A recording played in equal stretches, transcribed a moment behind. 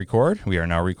Record. We are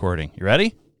now recording. You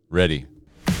ready? Ready.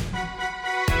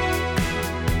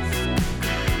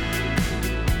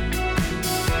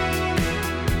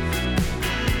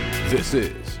 This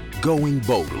is Going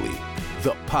Boldly,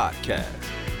 the podcast.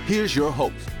 Here's your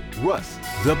host, Russ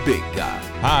the Big Guy.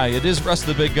 Hi, it is Russ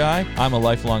the Big Guy. I'm a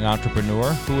lifelong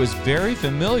entrepreneur who is very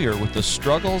familiar with the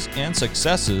struggles and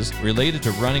successes related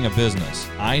to running a business.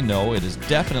 I know it is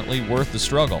definitely worth the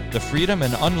struggle. The freedom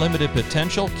and unlimited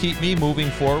potential keep me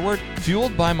moving forward,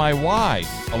 fueled by my why.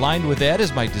 Aligned with that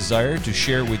is my desire to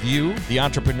share with you, the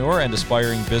entrepreneur and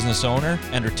aspiring business owner,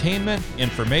 entertainment,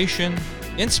 information,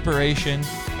 inspiration,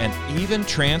 and even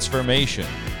transformation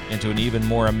into an even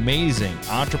more amazing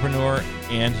entrepreneur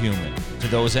and human. To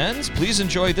those ends, please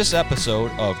enjoy this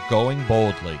episode of Going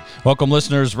Boldly. Welcome,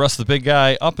 listeners. Russ the Big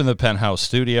Guy up in the Penthouse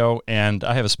studio, and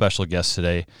I have a special guest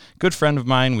today. Good friend of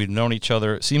mine. We've known each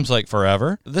other, it seems like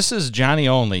forever. This is Johnny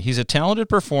Only. He's a talented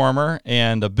performer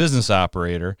and a business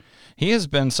operator. He has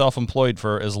been self-employed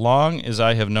for as long as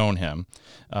I have known him.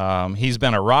 He's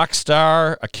been a rock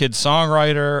star, a kid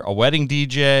songwriter, a wedding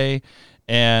DJ,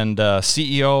 and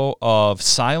CEO of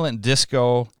Silent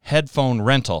Disco Headphone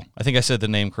Rental. I think I said the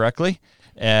name correctly.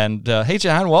 And hey,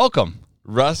 John, welcome.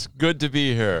 Russ, good to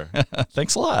be here.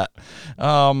 Thanks a lot.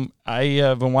 I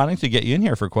have been wanting to get you in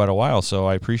here for quite a while, so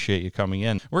I appreciate you coming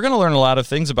in. We're going to learn a lot of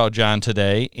things about John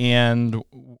today. And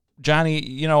Johnny,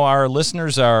 you know, our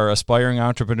listeners are aspiring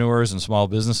entrepreneurs and small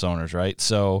business owners, right?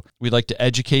 So we'd like to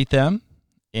educate them,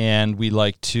 and we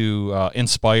like to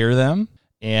inspire them.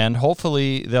 And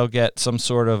hopefully they'll get some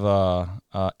sort of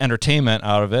entertainment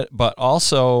out of it, but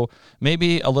also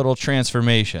maybe a little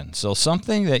transformation. So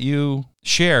something that you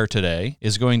share today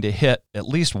is going to hit at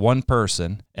least one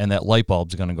person, and that light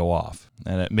bulb's going to go off.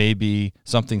 And it may be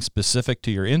something specific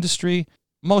to your industry.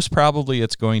 Most probably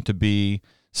it's going to be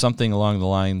something along the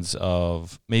lines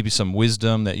of maybe some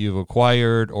wisdom that you've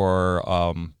acquired,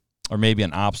 or maybe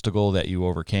an obstacle that you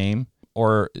overcame,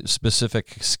 or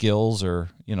specific skills or,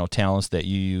 you know, talents that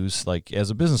you use, like as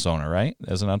a business owner, right?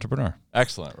 As an entrepreneur.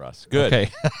 Excellent, Russ. Good.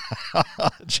 Okay.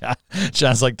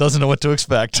 John's like, doesn't know what to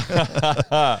expect.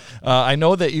 I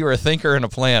know that you're a thinker and a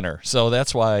planner, so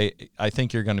that's why I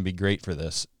think you're going to be great for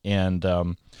this. And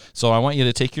so I want you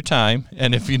to take your time,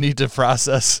 and if you need to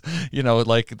process, you know,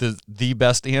 like the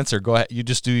best answer, go ahead. You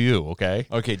just do you, okay?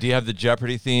 Okay, do you have the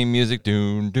Jeopardy theme music?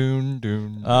 Doon, doon,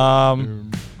 doon.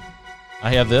 Doon.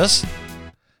 I have this,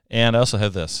 and I also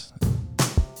have this.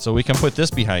 So we can put this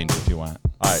behind you if you want.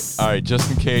 All right, just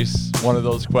in case one of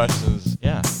those questions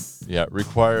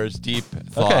requires deep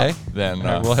thought, okay. Then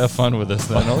right, we'll have fun with this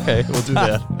then. Okay, we'll do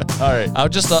that. All right. I'll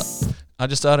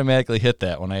just automatically hit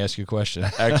that when I ask you a question.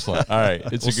 Excellent. All right.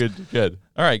 It's good.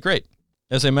 All right, great.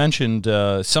 As I mentioned,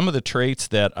 some of the traits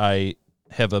that I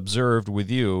have observed with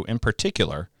you in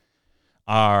particular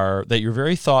are that you're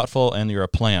very thoughtful and you're a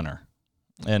planner.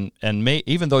 And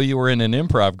even though you were in an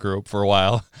improv group for a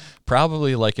while,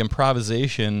 probably like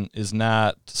improvisation is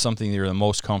not something you're the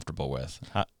most comfortable with.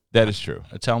 That is true.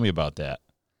 Tell me about that.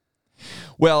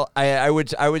 Well, I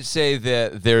would say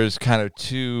that there's kind of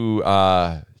two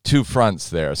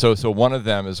fronts there. So one of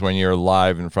them is when you're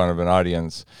live in front of an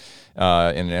audience in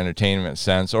an entertainment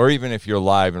sense, or even if you're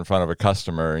live in front of a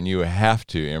customer and you have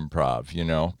to improv, you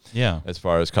know, as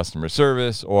far as customer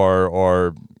service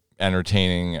or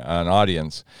entertaining an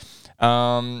audience.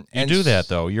 You do that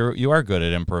though. You are good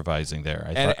at improvising there.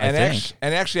 I think.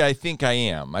 Actually, I think I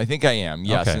am.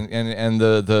 Yes, okay. and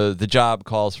the job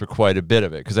calls for quite a bit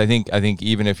of it, because I think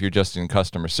even if you're just in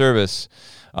customer service,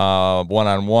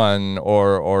 one-on-one,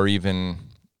 or even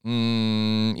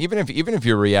if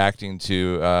you're reacting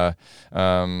to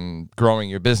growing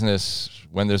your business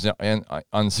when there's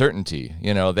uncertainty,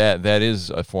 you know, that is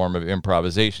a form of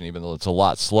improvisation, even though it's a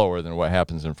lot slower than what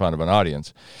happens in front of an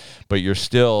audience. But you're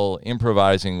still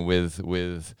improvising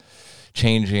with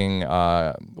changing.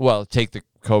 Take the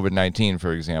COVID-19,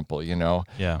 for example, you know,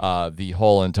 the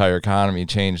whole entire economy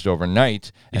changed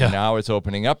overnight, and now it's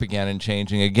opening up again and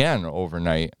changing again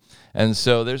overnight. And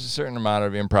so there's a certain amount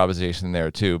of improvisation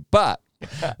there too, but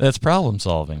that's problem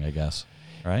solving, I guess,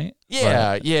 right?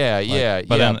 But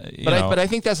I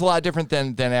think that's a lot different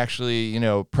than actually, you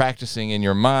know, practicing in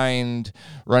your mind,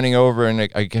 running over and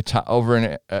over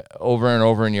and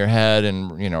over in your head,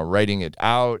 and, you know, writing it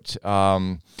out.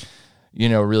 You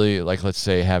know, really, like, let's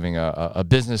say having a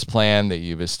business plan that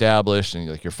you've established, and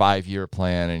like your 5-year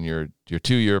plan and your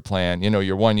 2-year plan, you know,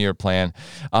 your 1-year plan.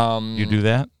 You do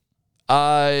that?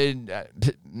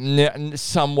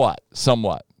 Somewhat.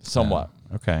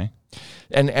 Okay.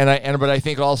 But I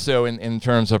think also in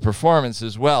terms of performance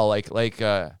as well, like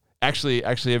actually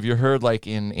have you heard, like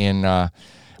in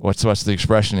what's the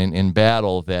expression in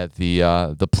battle, that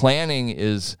the planning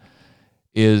is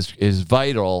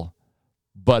vital,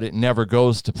 but it never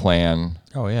goes to plan.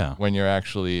 Oh yeah. When you're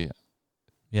actually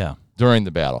during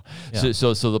the battle. Yeah.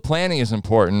 So the planning is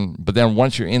important, but then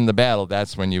once you're in the battle,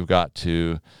 that's when you've got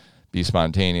to be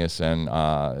spontaneous and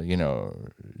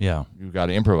you've got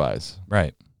to improvise.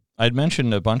 Right. I'd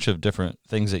mentioned a bunch of different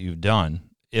things that you've done.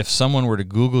 If someone were to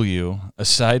Google you,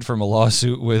 aside from a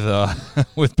lawsuit with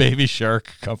with Baby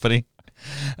Shark Company,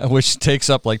 which takes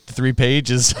up like 3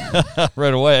 pages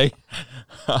right away,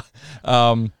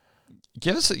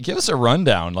 give us a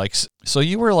rundown. Like, so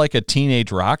you were like a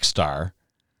teenage rock star.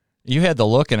 You had the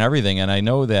look and everything, and I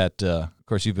know that, of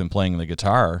course, you've been playing the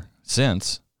guitar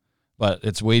since, but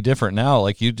it's way different now.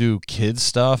 Like, you do kids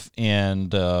stuff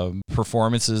and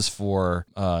performances for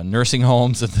nursing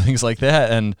homes and things like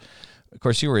that, and of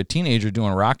course, you were a teenager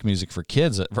doing rock music for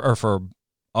kids or for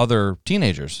other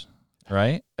teenagers,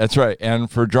 right? That's right, and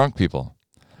for drunk people.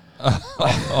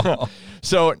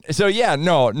 So yeah,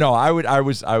 no. I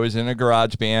was in a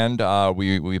garage band.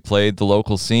 We played the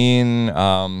local scene.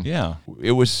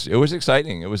 It was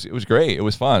exciting. It was great. It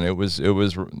was fun. It was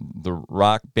the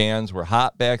rock bands were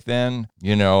hot back then.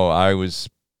 I was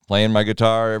playing my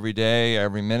guitar every day,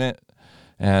 every minute,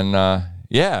 and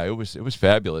it was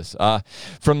fabulous.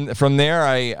 From there,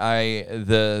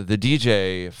 the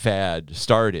DJ fad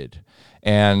started,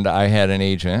 and I had an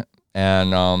agent.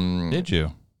 And did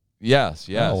you? Yes.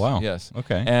 Oh wow. Yes.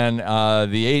 Okay. And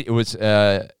he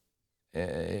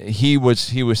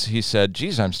said,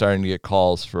 "Geez, I'm starting to get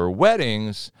calls for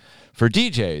weddings for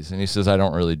DJs," and he says, "I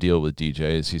don't really deal with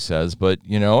DJs," he says, "but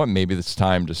maybe it's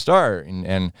time to start."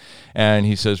 And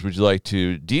he says, "Would you like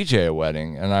to DJ a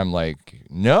wedding?" And I'm like,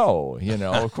 "No,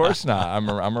 of course not. I'm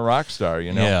a rock star,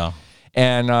 Yeah.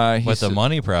 And but the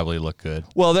money probably looked good.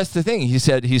 Well, that's the thing. He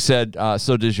said,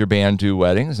 "So does your band do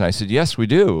weddings?" And I said, "Yes, we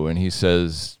do." And he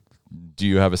says, "Do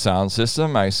you have a sound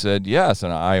system?" I said, "Yes,"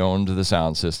 and I owned the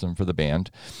sound system for the band.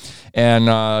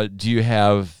 And do you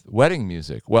have wedding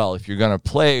music? Well, if you're going to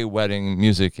play wedding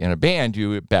music in a band,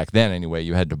 back then anyway,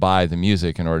 you had to buy the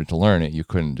music in order to learn it. You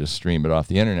couldn't just stream it off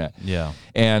the internet. Yeah.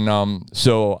 And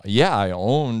I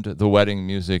owned the wedding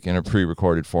music in a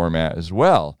pre-recorded format as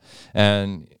well.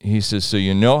 And he says, "So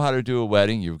you know how to do a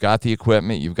wedding? You've got the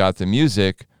equipment. You've got the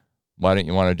music. Why don't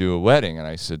you want to do a wedding?" And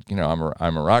I said,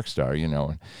 "I'm a rock star,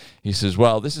 And he says,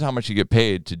 "Well, this is how much you get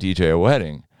paid to DJ a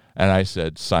wedding." And I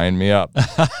said, "Sign me up."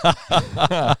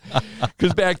 Because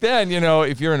back then,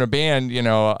 if you're in a band,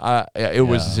 it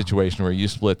was a situation where you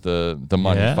split the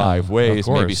money 5 ways,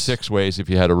 maybe 6 ways if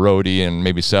you had a roadie, and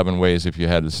maybe 7 ways if you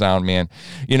had a sound man.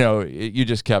 You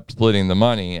just kept splitting the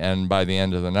money, and by the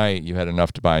end of the night, you had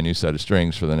enough to buy a new set of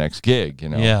strings for the next gig.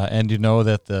 Yeah, and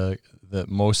that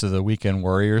most of the weekend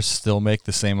warriors still make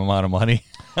the same amount of money.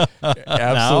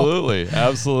 Absolutely.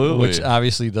 Which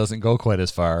obviously doesn't go quite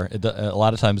as far. A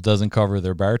lot of times doesn't cover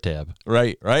their bar tab.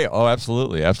 Right. Oh,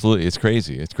 absolutely. It's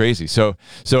crazy. So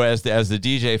as the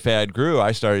DJ fad grew,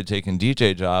 I started taking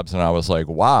DJ jobs, and I was like,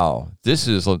 wow, this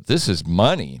is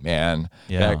money, man.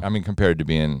 Yeah. Compared to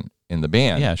being in the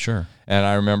band. Yeah, sure. And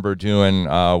I remember doing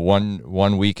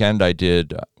one weekend I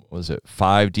did. Was it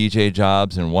 5 DJ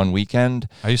jobs in one weekend?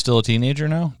 Are you still a teenager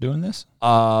now doing this?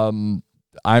 I'm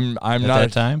at not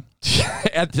that time.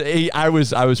 I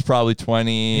was probably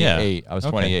 28. Yeah. I was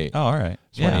 28. Oh, all right.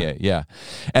 28. Yeah.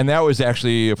 And that was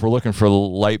actually, if we're looking for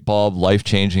light bulb,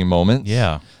 life-changing moments.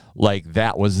 Yeah. Like,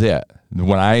 that was it.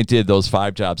 When I did those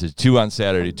 5 jobs, it's 2 on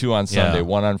Saturday, 2 on Sunday,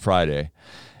 1 on Friday,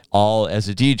 all as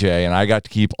a DJ, and I got to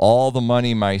keep all the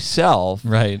money myself.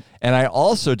 Right. And I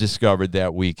also discovered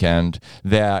that weekend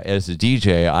that as a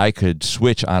DJ, I could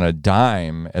switch on a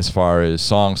dime as far as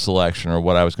song selection or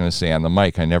what I was going to say on the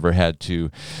mic. I never had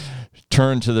to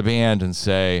turn to the band and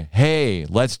say, "Hey,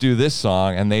 let's do this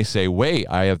song," and they say, "Wait,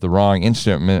 I have the wrong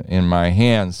instrument in my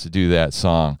hands to do that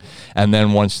song." And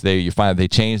then once you find they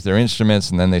change their instruments,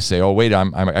 and then they say, "Oh, wait,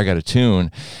 I got a tune,"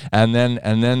 and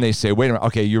then they say, "Wait a minute,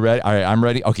 okay, you ready? All right, I'm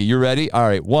ready. Okay, you're ready. All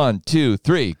right, 1, 2,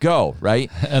 3, go!" Right?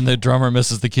 And the drummer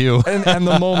misses the cue, and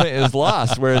the moment is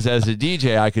lost. Whereas as a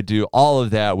DJ, I could do all of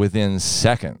that within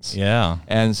seconds. Yeah.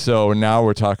 And so now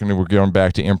we're going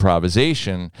back to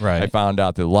improvisation. Right. I found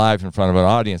out that live in front of an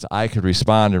audience, I could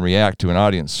respond and react to an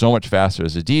audience so much faster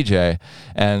as a DJ.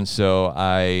 And so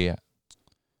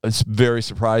it's very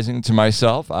surprising to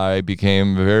myself. I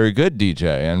became a very good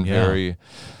DJ and very,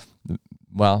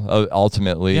 well,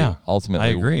 ultimately, I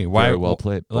agree. Very well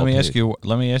played. Let me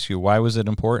ask you, why was it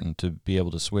important to be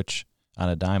able to switch on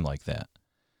a dime like that?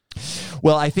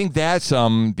 Well, I think that's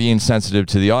being sensitive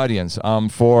to the audience.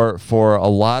 For a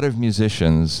lot of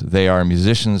musicians, they are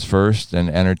musicians first and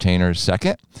entertainers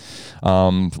second.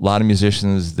 A lot of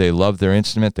musicians, they love their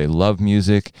instrument, they love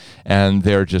music, and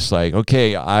they're just like,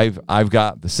 okay, I've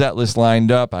got the set list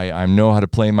lined up. I know how to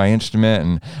play my instrument,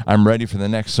 and I'm ready for the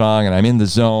next song, and I'm in the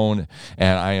zone,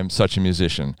 and I am such a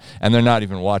musician. And they're not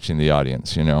even watching the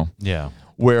audience, you know. Yeah.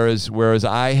 Whereas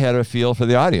I had a feel for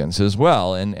the audience as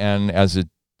well, and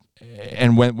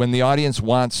when the audience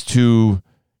wants to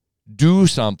do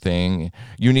something,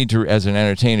 you need to, as an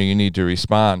entertainer, you need to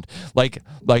respond. Like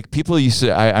people used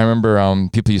to, I remember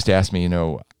people used to ask me, you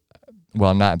know,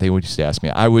 well, not they would just ask me.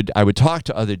 I would talk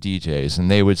to other DJs, and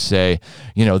they would say,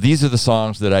 you know, these are the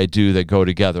songs that I do that go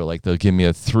together. Like they'll give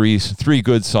me three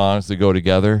good songs that go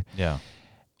together. Yeah.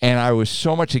 And I was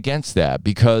so much against that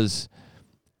because,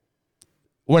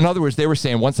 well, in other words, they were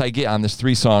saying once I get on this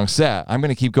 3-song set, I'm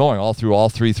going to keep going all through all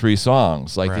three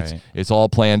songs. Like Right. it's all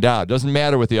planned out. It doesn't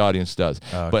matter what the audience does.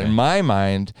 Okay. But in my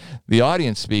mind, the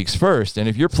audience speaks first. And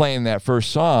if you're playing that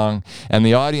first song and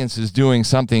the audience is doing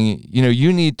something, you know,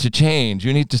 you need to change.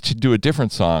 You need to do a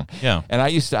different song. Yeah. And I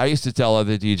used to tell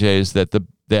other DJs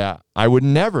that I would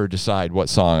never decide what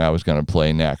song I was going to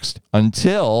play next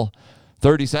until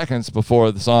 30 seconds before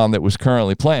the song that was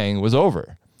currently playing was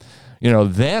over. You know,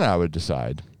 then I would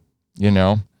decide, you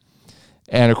know.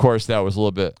 And of course that was a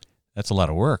little bit. That's a lot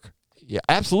of work. Yeah,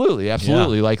 absolutely. Yeah.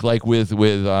 Like with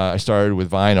I started with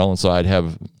vinyl, and so I'd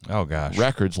have Oh gosh.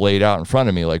 records laid out in front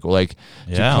of me, like to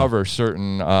Yeah. cover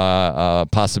certain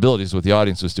possibilities what the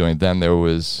audience was doing. Then there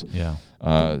was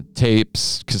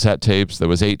tapes, cassette tapes. There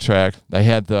was 8-track. I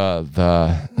had the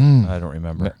I don't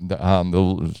remember.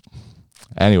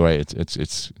 anyway,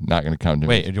 it's not going to come to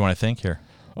me. Wait, do you want to think here?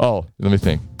 Oh, let me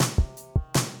think.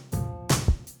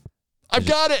 I've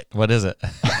got it. What is it?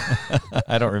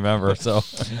 I don't remember. So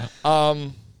I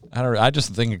don't. I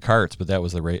just think of carts, but that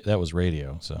was that was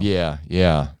radio. So yeah.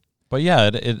 But yeah,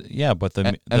 But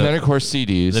And then of course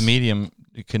CDs. the medium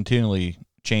continually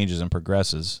changes and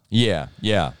progresses. Yeah.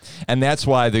 And that's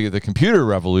why the computer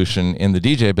revolution in the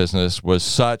DJ business was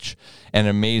such an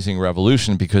amazing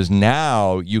revolution, because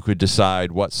now you could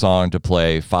decide what song to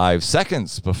play 5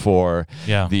 seconds before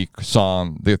Yeah. the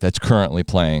song that's currently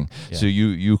playing. Yeah. So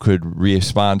you could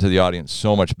respond to the audience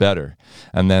so much better.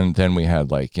 And then we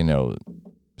had, like, you know,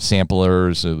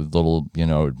 samplers, little, you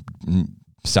know,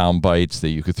 sound bites that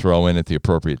you could throw in at the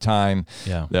appropriate time.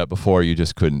 Yeah. That before you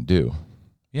just couldn't do.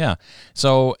 Yeah.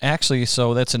 So actually,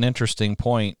 that's an interesting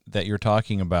point that you're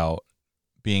talking about,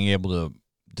 being able to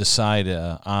decide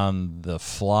on the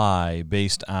fly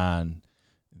based on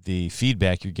the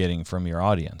feedback you're getting from your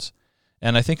audience.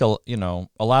 And I think, you know,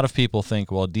 a lot of people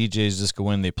think, well, DJs just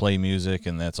go in, they play music,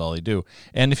 and that's all they do.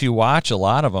 And if you watch a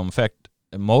lot of them, in fact,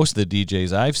 most of the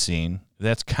DJs I've seen,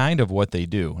 that's kind of what they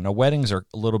do. Now, weddings are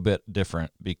a little bit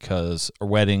different because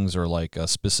weddings are like a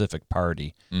specific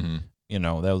party. Mm-hmm. You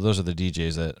know, those are the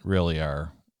DJs that really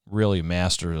are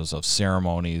masters of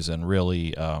ceremonies and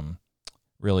really,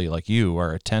 like you,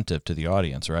 are attentive to the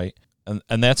audience, right?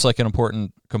 And that's like an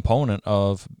important component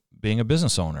of being a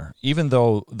business owner. Even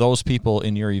though those people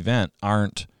in your event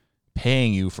aren't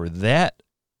paying you for that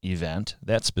event,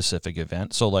 that specific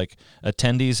event. So like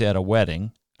attendees at a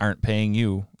wedding aren't paying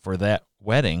you for that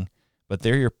wedding, but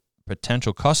they're your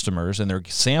potential customers and they're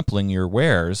sampling your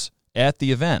wares at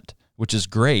the event, which is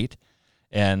great.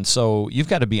 And so you've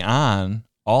got to be on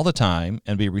all the time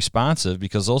and be responsive,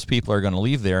 because those people are going to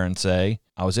leave there and say,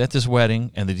 I was at this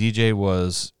wedding and the DJ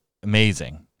was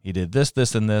amazing. He did this,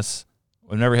 this, and this.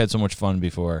 I've never had so much fun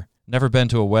before. Never been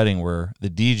to a wedding where the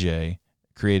DJ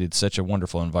created such a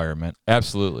wonderful environment.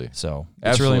 Absolutely. So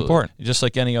it's really important. Just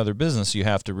like any other business, you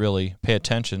have to really pay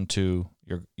attention to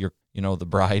your you know, the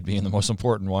bride being the most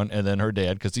important one, and then her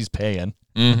dad, because he's paying.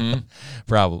 Mm-hmm.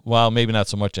 Probably. Well, maybe not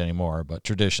so much anymore, but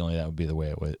traditionally that would be the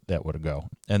way that would go.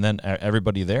 And then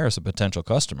everybody there is a potential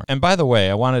customer. And by the way,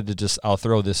 I wanted to I'll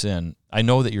throw this in. I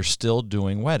know that you're still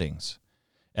doing weddings,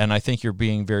 and I think you're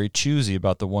being very choosy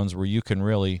about the ones where you can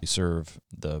really serve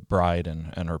the bride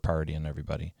and her party and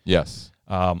everybody. Yes.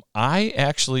 I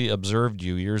actually observed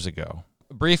you years ago.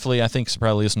 Briefly, I think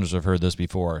probably listeners have heard this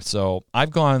before. So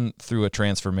I've gone through a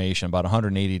transformation, about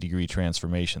 180-degree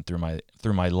transformation through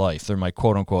my life, through my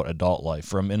quote-unquote adult life.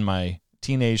 From in my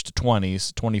teenage to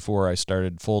 20s, 24, I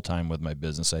started full-time with my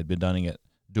business. I'd been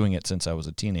doing it since I was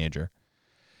a teenager.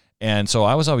 And so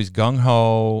I was always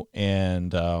gung-ho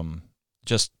and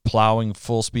just plowing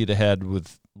full speed ahead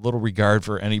with little regard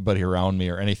for anybody around me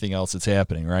or anything else that's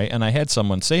happening, right? And I had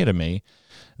someone say to me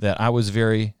that I was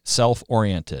very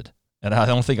self-oriented. And I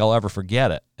don't think I'll ever forget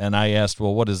it. And I asked,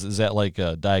 well, what is that like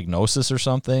a diagnosis or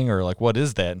something? Or like, what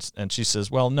is that? And she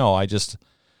says, well, no, I just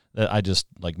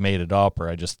like made it up, or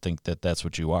I just think that that's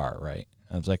what you are, right?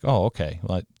 I was like, oh, okay.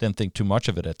 Well, I didn't think too much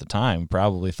of it at the time.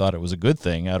 Probably thought it was a good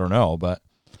thing. I don't know, but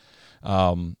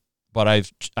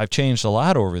I've changed a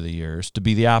lot over the years to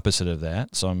be the opposite of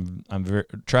that. So I'm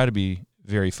try to be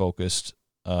very focused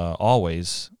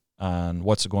always on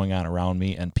what's going on around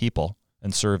me and people,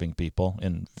 and serving people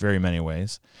in very many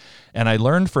ways. And I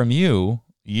learned from you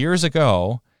years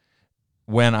ago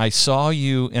when I saw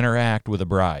you interact with a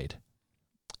bride,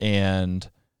 and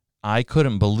I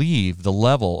couldn't believe the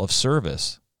level of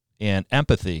service and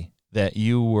empathy that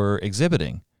you were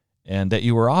exhibiting and that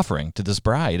you were offering to this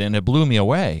bride, and it blew me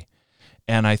away.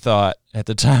 And I thought at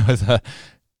the time,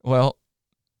 well,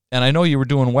 and I know you were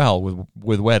doing well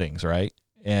with weddings, right?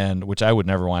 And which I would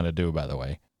never want to do, by the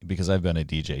way, because I've been a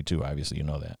DJ too, obviously, you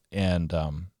know that. And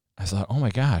I thought, oh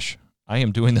my gosh, I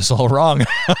am doing this all wrong.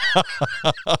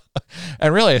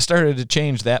 And really, I started to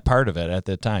change that part of it at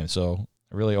that time. So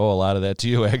I really owe a lot of that to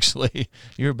you, actually.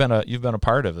 You've been a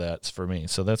part of that for me,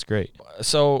 so that's great.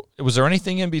 So was there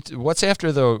anything in between? What's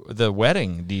after the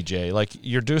wedding DJ? Like,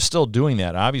 you're still doing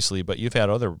that, obviously, but you've had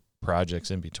other projects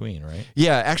in between, right?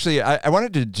 Yeah, actually, I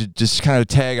wanted to just kind of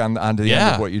tag onto the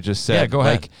end of what you just said. Yeah, go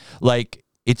ahead. Like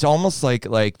it's almost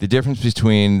like the difference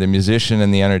between the musician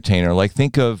and the entertainer. Like,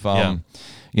 think of Bruce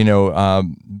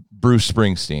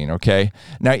Springsteen. Okay,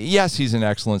 now yes, he's an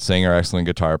excellent singer, excellent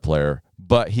guitar player,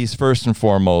 but he's first and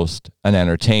foremost an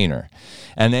entertainer.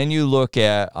 And then you look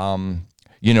at a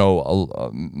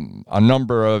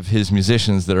number of his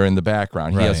musicians that are in the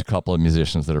background. He has a couple of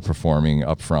musicians that are performing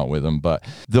up front with him, but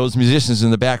those musicians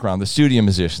in the background, the studio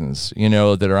musicians,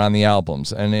 that are on the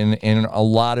albums. And in a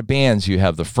lot of bands, you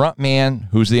have the front man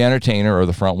who's the entertainer, or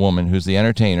the front woman who's the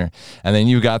entertainer, and then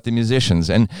you got the musicians.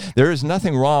 And there is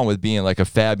nothing wrong with being like a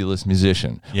fabulous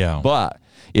musician. Yeah. But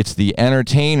it's the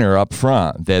entertainer up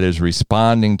front that is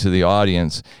responding to the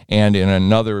audience, and in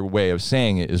another way of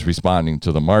saying it, is responding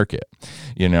to the market.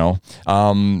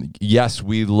 Yes,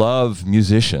 we love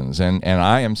musicians, and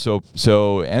I am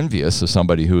so envious of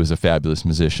somebody who is a fabulous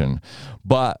musician,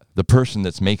 but the person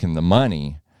that's making the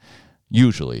money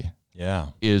usually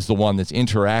is the one that's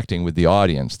interacting with the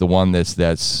audience, the one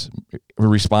that's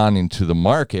responding to the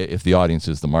market if the audience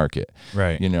is the market.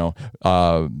 Right.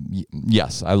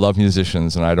 Yes, I love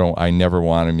musicians, and I never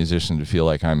want a musician to feel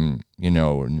like I'm,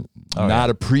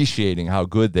 not appreciating how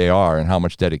good they are and how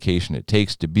much dedication it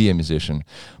takes to be a musician.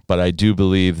 But I do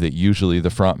believe that usually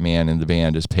the front man in the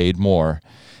band is paid more,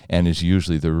 and is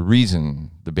usually the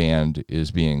reason the band is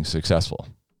being successful.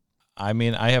 I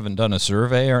mean, I haven't done a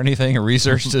survey or anything or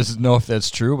research to know if that's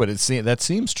true, but that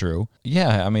seems true.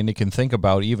 Yeah, I mean, you can think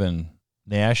about even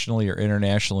nationally or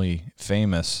internationally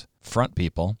famous front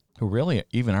people who really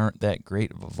even aren't that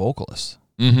great of a vocalist.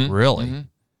 Mm-hmm. Really. Mm-hmm.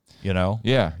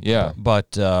 Yeah.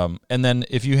 But and then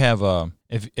if you have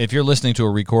if you're listening to a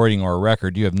recording or a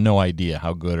record, you have no idea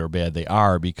how good or bad they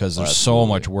are, because there's so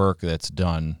much work that's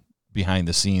done behind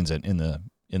the scenes and in the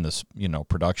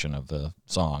production of the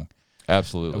song.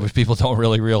 Absolutely. Which people don't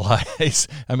really realize.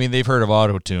 I mean, they've heard of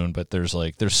auto-tune, but there's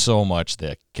so much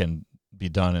that can be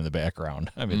done in the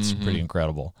background. I mean, it's pretty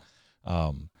incredible.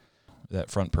 That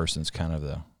front person's kind of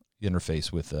the interface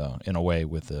with, in a way,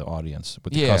 with the audience,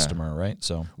 with the customer, right?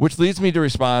 So, which leads me to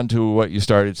respond to what you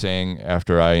started saying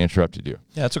after I interrupted you.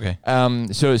 Yeah, that's okay.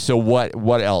 So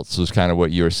what else was kind of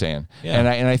what you were saying? Yeah.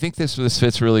 And I think this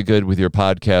fits really good with your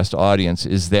podcast audience,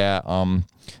 is that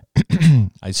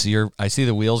I see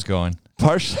the wheels going.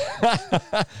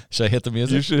 Should I hit the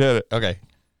music? You should hit it. Okay.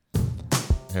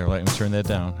 Here, let me turn that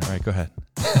down. All right, go ahead.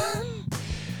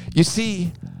 You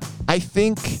see, I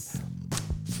think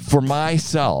for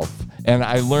myself, and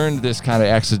I learned this kind of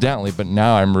accidentally, but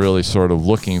now I'm really sort of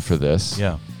looking for this,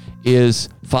 is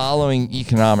following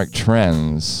economic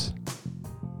trends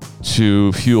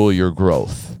to fuel your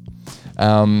growth.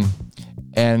 And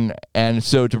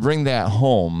so to bring that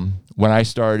home, when I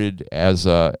started as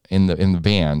in the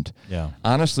band,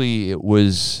 honestly, it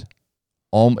was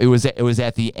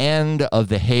at the end of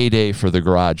the heyday for the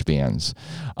garage bands.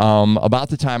 About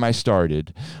the time I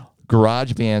started,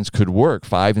 garage bands could work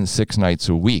 5 and 6 nights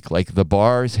a week. Like, the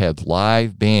bars had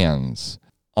live bands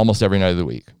almost every night of the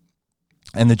week.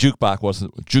 And the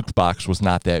jukebox was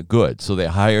not that good, so they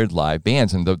hired live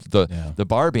bands, and the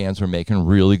bar bands were making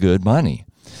really good money.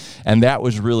 And that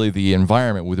was really the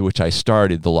environment with which I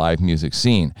started the live music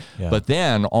scene. Yeah. But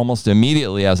then, almost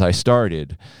immediately as I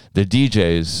started, the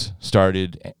DJs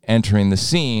started entering the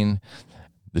scene.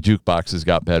 The jukeboxes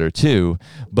got better too,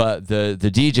 but the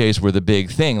DJs were the big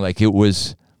thing. Like, it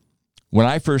was when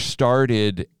I first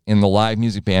started in the live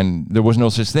music band, there was no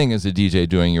such thing as a DJ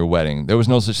doing your wedding. There was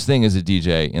no such thing as a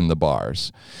DJ in the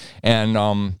bars.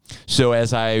 And so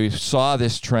as I saw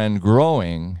this trend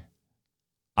growing,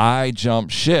 I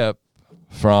jumped ship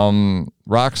from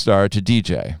rock star to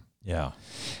DJ. Yeah.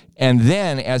 And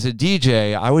then as a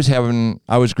DJ, I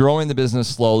was growing the business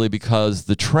slowly because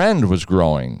the trend was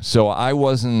growing. So I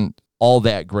wasn't all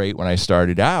that great when I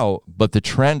started out, but the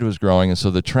trend was growing. And so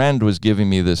the trend was giving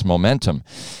me this momentum.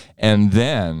 And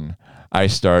then I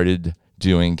started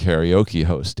doing karaoke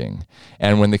hosting.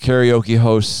 And when the karaoke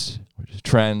host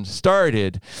trend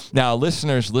started, now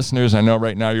listeners, I know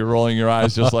right now you're rolling your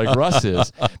eyes just like Russ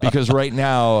is, because right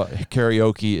now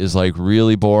karaoke is like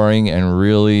really boring and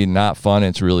really not fun.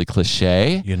 It's really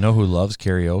cliche. You know who loves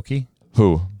karaoke?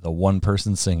 Who? The one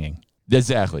person singing.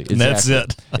 Exactly. That's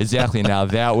it. Exactly. Now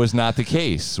that was not the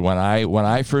case when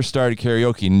I first started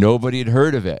karaoke. Nobody had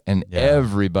heard of it, and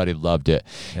everybody loved it.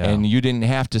 Yeah. And you didn't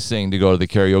have to sing to go to the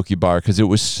karaoke bar because it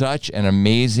was such an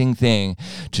amazing thing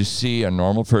to see a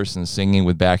normal person singing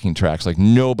with backing tracks. Like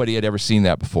nobody had ever seen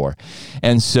that before,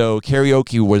 and so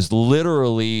karaoke was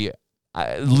literally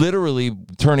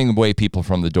turning away people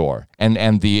from the door, and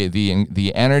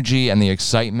the energy and the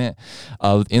excitement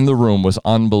in the room was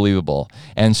unbelievable.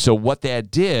 And so what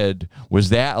that did was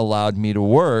that allowed me to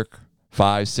work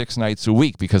 5-6 nights a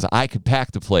week because I could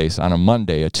pack the place on a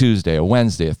Monday, a Tuesday, a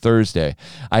Wednesday, a Thursday.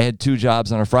 I had 2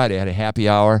 jobs on a Friday. I had a happy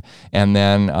hour and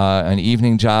then an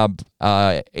evening job,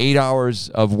 8 hours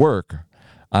of work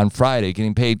on Friday,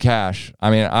 getting paid cash. I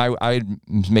mean, I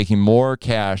was making more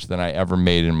cash than I ever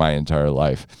made in my entire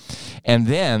life. And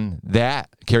then that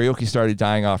karaoke started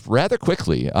dying off rather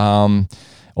quickly.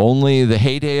 Only the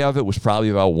heyday of it was probably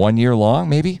about 1 year long,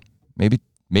 maybe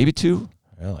 2.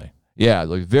 Really? Yeah,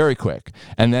 like very quick.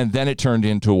 And then it turned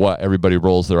into what everybody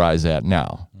rolls their eyes at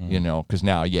now, you know, because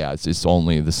now, it's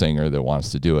only the singer that wants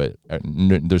to do it.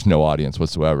 There's no audience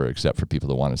whatsoever except for people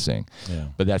that want to sing. Yeah.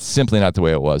 But that's simply not the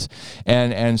way it was.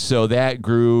 And so that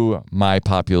grew my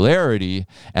popularity,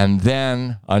 and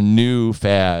then a new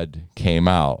fad came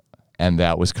out. And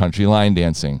that was country line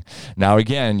dancing. Now,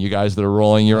 again, you guys that are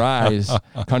rolling your eyes,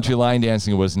 country line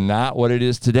dancing was not what it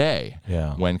is today.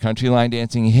 Yeah. When country line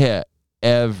dancing hit,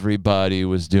 everybody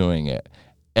was doing it.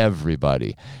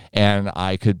 Everybody. And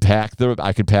I could pack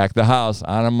the house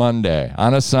on a Monday,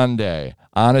 on a Sunday,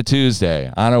 on a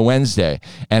Tuesday, on a Wednesday.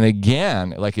 And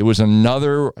again, like it was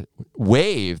another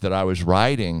wave that I was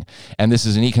riding. And this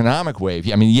is an economic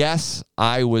wave. I mean, yes,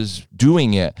 I was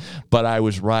doing it, but I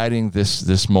was riding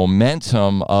this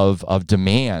momentum of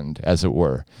demand, as it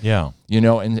were. Yeah. You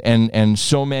know, and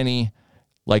so many.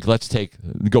 Like,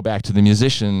 go back to the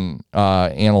musician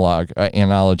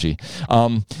analogy.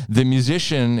 The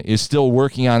musician is still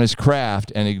working on his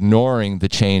craft and ignoring the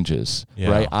changes,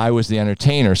 right? I was the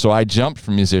entertainer, so I jumped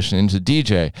from musician into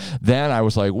DJ. Then I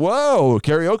was like, whoa,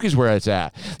 karaoke's where it's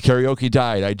at. Karaoke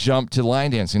died. I jumped to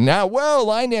line dancing. Now, whoa,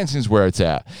 line dancing's where it's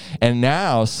at. And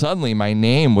now, suddenly, my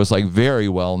name was like very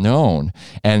well known.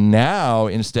 And now,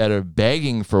 instead of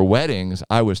begging for weddings,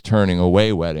 I was turning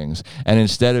away weddings. And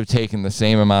instead of taking the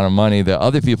same amount of money that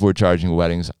other people were charging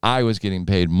weddings, I was getting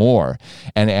paid more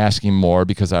and asking more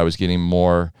because I was getting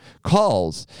more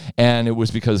calls. And it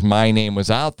was because my name was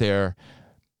out there,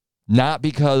 not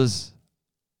because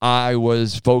I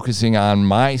was focusing on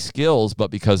my skills, but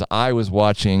because I was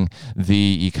watching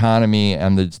the economy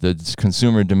and the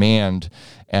consumer demand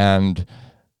and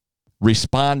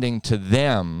responding to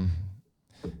them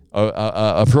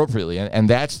appropriately. And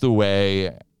that's the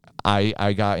way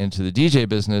I got into the DJ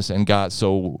business and got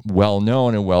so well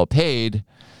known and well paid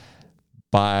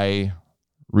by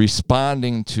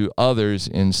responding to others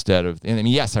instead of, and I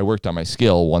mean, yes, I worked on my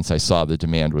skill once I saw the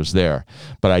demand was there,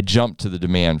 but I jumped to the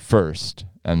demand first,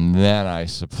 and then I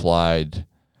supplied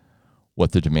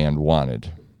what the demand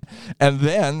wanted. And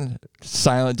then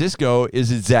silent disco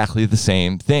is exactly the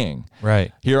same thing.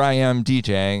 Right. Here I am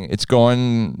DJing. It's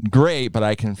going great, but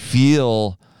I can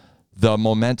feel the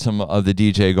momentum of the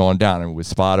DJ going down. And with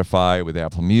Spotify, with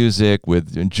Apple Music,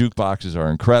 with jukeboxes are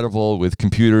incredible, with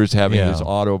computers having this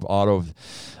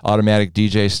automatic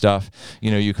DJ stuff.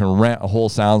 You know, you can rent a whole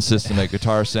sound system at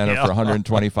Guitar Center for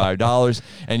 $125,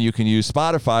 and you can use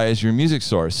Spotify as your music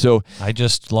source. So I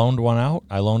just loaned one out.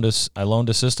 I loaned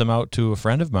a system out to a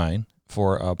friend of mine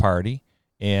for a party,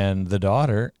 and the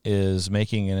daughter is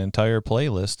making an entire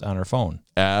playlist on her phone.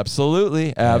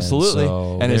 Absolutely.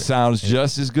 And it sounds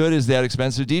just as good as that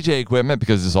expensive DJ equipment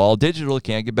because it's all digital. It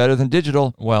can't get better than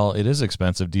digital. Well, it is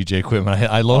expensive DJ equipment.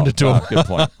 I loaned it to him. Good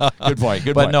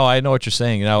point. But no, I know what you're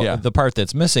saying. Now, the part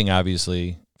that's missing,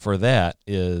 obviously, for that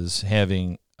is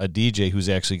having a DJ who's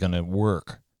actually going to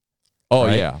work Oh,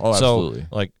 right? yeah. Oh, absolutely.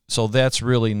 So that's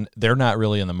really, they're not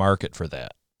really in the market for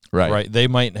that. Right. They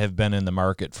might have been in the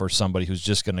market for somebody who's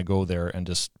just going to go there and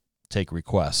just take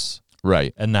requests.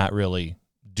 Right. And not really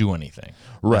do anything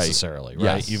necessarily,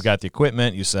 right? Yes. You've got the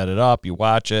equipment, you set it up, you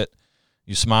watch it,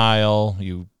 you smile,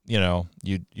 you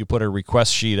put a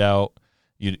request sheet out.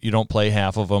 You don't play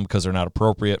half of them because they're not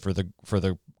appropriate for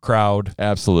the crowd.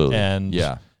 Absolutely. And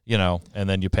yeah. And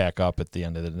then you pack up at the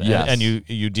end of the day. Yes. And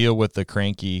you deal with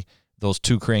those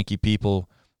two cranky people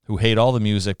who hate all the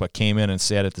music but came in and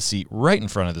sat at the seat right in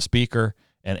front of the speaker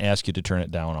and ask you to turn it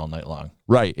down all night long.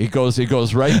 Right. It goes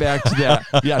right back to that.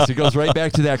 Yes, it goes right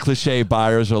back to that cliche,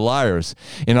 buyers are liars.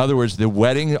 In other words, the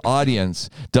wedding audience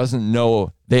doesn't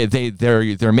know,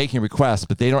 they're making requests,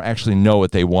 but they don't actually know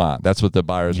what they want. That's what the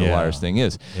buyers are liars thing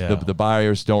is. Yeah. The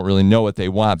buyers don't really know what they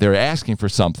want. They're asking for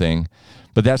something,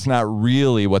 but that's not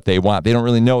really what they want. They don't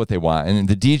really know what they want. And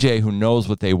the DJ who knows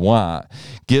what they want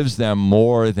gives them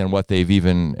more than what they've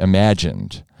even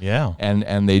imagined. Yeah.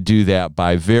 And they do that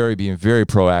by being very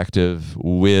proactive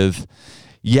with,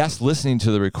 yes, listening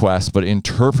to the request, but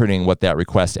interpreting what that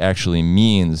request actually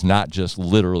means, not just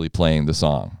literally playing the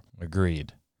song.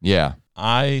 Agreed. Yeah.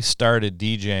 I started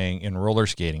DJing in roller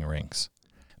skating rinks.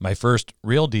 My first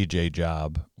real DJ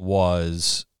job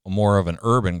was more of an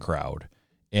urban crowd,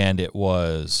 and it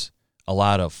was a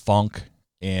lot of funk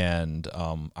and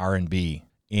R&B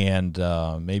and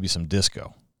maybe some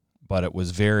disco, but it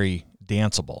was very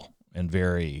danceable and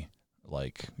very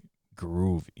like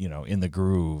groove, in the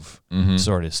groove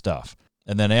sort of stuff.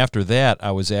 And then after that,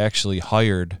 I was actually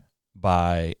hired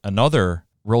by another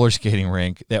roller skating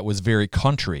rink that was very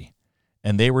country,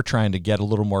 and they were trying to get a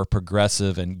little more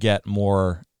progressive and get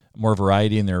more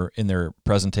variety in their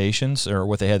presentations or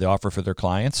what they had to offer for their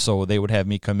clients. So they would have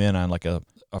me come in on like a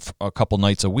couple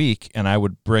nights a week, and I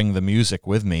would bring the music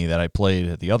with me that I played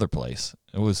at the other place.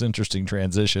 It was an interesting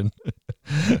transition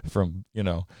from,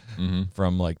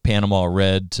 from like Panama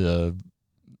Red to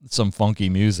some funky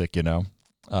music,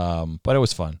 but it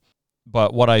was fun.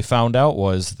 But what I found out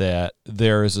was that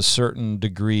there is a certain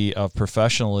degree of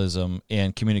professionalism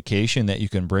and communication that you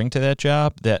can bring to that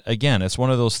job that, again, it's one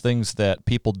of those things that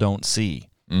people don't see.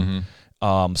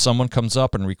 Mm-hmm. Someone comes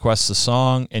up and requests a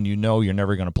song, and you're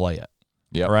never going to play it.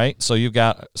 Yeah. Right? So you've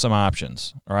got some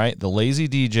options. All right? The lazy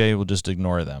DJ will just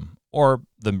ignore them. Or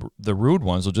the rude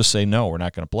ones will just say, no, we're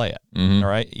not going to play it. Mm-hmm. All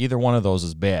right? Either one of those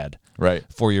is bad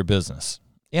for your business.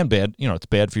 And bad, it's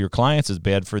bad for your clients, it's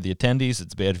bad for the attendees,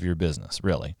 it's bad for your business,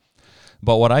 really.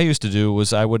 But what I used to do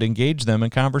was I would engage them in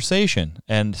conversation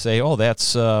and say, oh,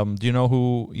 that's, do you know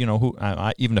who,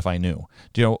 even if I knew,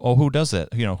 do you know, who does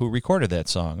that? Who recorded that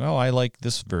song? Oh, I like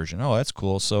this version. Oh, that's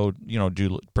cool. So,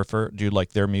 do you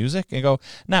like their music? And I go,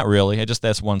 not really.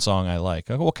 That's one song I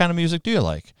like. I go, what kind of music do you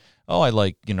like? Oh, I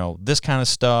like, this kind of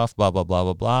stuff, blah, blah, blah,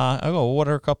 blah, blah. I go, well, what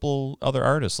are a couple other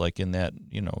artists like in that,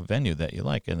 venue that you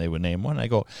like? And they would name one. I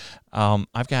go,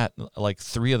 I've got like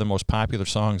 3 of the most popular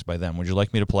songs by them. Would you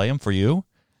like me to play them for you?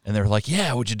 And they're like,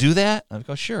 yeah, would you do that? I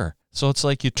go, sure. So it's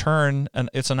like you turn, and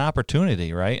it's an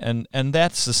opportunity, right? And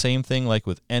that's the same thing like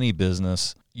with any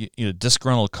business.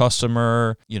 Disgruntled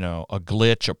customer, a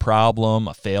glitch, a problem,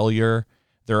 a failure.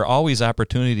 There are always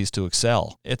opportunities to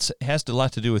excel. It has a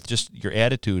lot to do with just your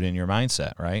attitude and your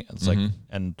mindset, right? It's like,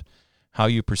 and how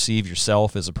you perceive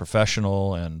yourself as a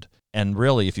professional, and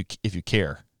really if you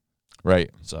care,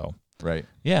 right? So right,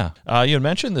 yeah. You had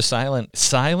mentioned the silent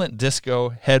disco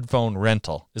headphone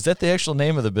rental. Is that the actual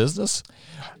name of the business?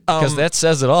 Because that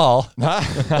says it all.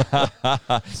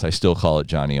 I still call it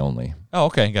Johnny Only. Oh,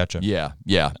 okay, gotcha. Yeah.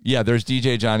 There's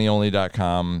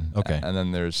DJJohnnyOnly.com. Okay, and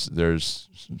then there's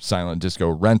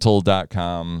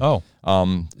SilentDiscoRental.com. Oh,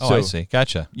 so, I see.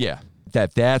 Gotcha. Yeah,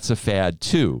 that's a fad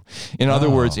too. In other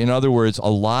words, a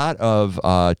lot of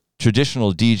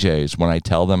traditional DJs, when I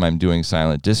tell them I'm doing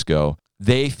silent disco,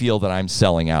 they feel that I'm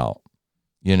selling out.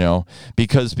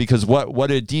 Because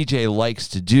what a DJ likes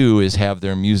to do is have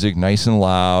their music nice and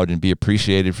loud and be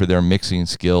appreciated for their mixing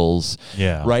skills.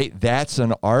 Yeah. Right? That's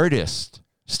an artist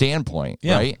standpoint,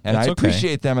 yeah, right? And I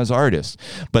appreciate them as artists.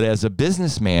 But as a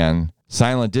businessman,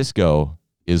 silent disco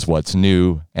is what's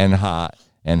new and hot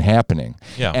and happening.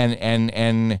 Yeah.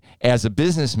 And as a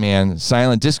businessman,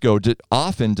 silent disco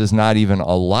often does not even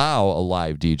allow a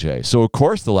live DJ. So of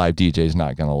course the live DJ is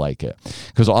not going to like it,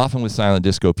 because often with silent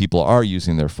disco, people are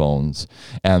using their phones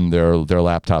and their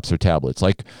laptops or tablets.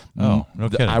 Like, no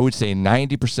kidding. I would say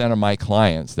 90% of my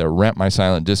clients that rent my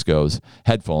silent discos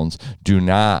headphones do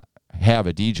not have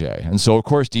a DJ. And so, of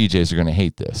course, DJs are going to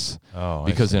hate this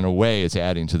because in a way it's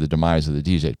adding to the demise of the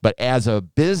DJ. But as a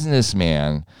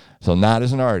businessman, so not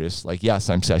as an artist, like, yes,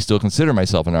 I still consider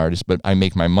myself an artist, but I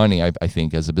make my money, I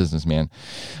think, as a businessman.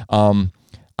 I'm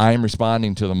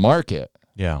responding to the market,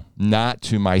 not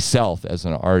to myself as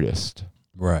an artist.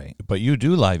 Right. But you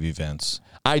do live events.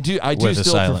 I do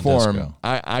still perform. Disco.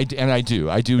 I do.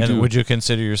 And would you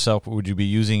consider yourself, would you be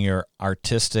using your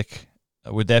artistic,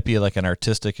 would that be like an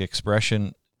artistic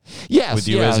expression with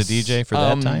you as a DJ for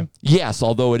that time? Yes,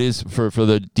 although it is for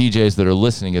the DJs that are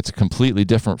listening, it's a completely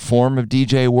different form of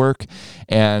DJ work.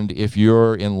 And if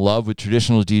you're in love with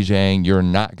traditional DJing, you're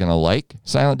not going to like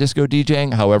silent disco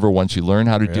DJing. However, once you learn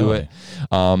how to do it,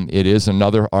 it is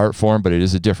another art form, but it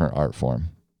is a different art form.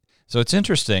 So it's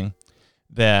interesting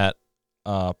that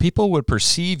people would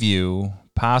perceive you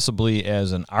possibly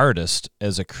as an artist,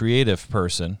 as a creative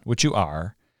person, which you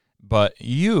are, but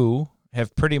you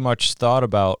have pretty much thought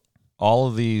about all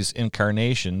of these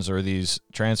incarnations or these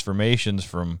transformations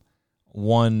from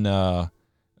one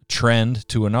trend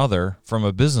to another from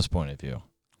a business point of view.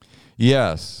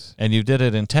 Yes. And you did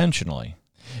it intentionally.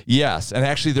 Yes, and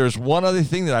actually there's one other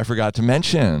thing that I forgot to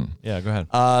mention. Yeah, go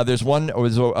ahead. There's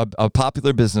a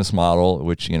popular business model,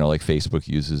 which, like Facebook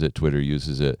uses it, Twitter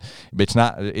uses it. But it's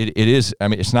not,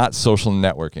 it's not social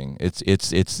networking.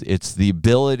 It's the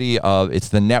ability of, it's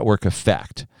the network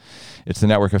effect. It's the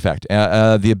network effect.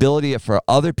 The ability for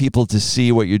other people to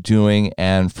see what you're doing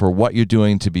and for what you're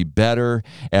doing to be better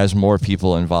as more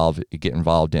people get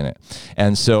involved in it.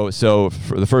 And so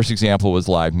for the first example was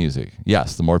live music.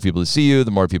 Yes, the more people that see you, the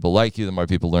more people like you, the more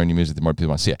people learn your music, the more people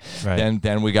want to see it. Right.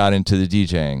 Then we got into the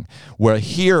DJing. Where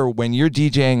here, when you're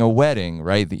DJing a wedding,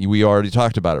 right, we already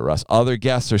talked about it, Russ, other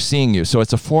guests are seeing you. So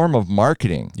it's a form of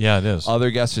marketing. Yeah, it is. Other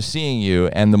guests are seeing you,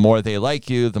 and the more they like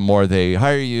you, the more they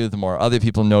hire you, the more other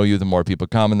people know you, the more people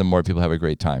come, and the more people have a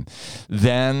great time.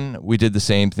 Then we did the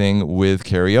same thing with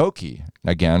karaoke.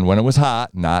 Again, when it was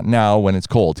hot, not now when it's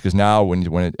cold, because now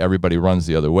everybody runs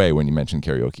the other way when you mention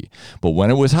karaoke. But when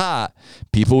it was hot,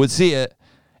 people would see it,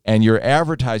 and you're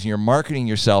advertising, you're marketing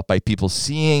yourself by people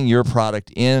seeing your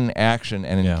product in action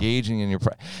and engaging in your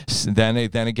product. Then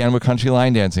again with country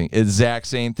line dancing, exact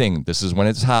same thing. This is when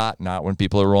it's hot, not when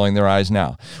people are rolling their eyes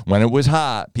now. When it was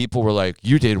hot, people were like,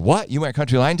 you did what? You went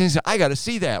country line dancing? I got to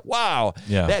see that. Wow,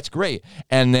 that's great.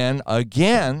 And then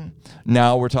again,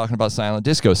 now we're talking about silent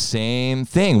disco. Same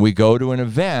thing. We go to an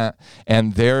event,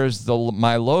 and there's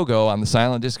my logo on the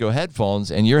silent disco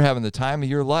headphones, and you're having the time of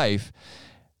your life.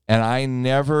 And I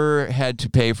never had to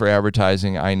pay for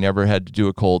advertising. I never had to do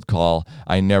a cold call.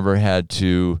 I never had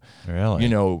to,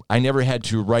 I never had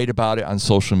to write about it on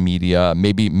social media.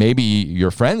 Maybe your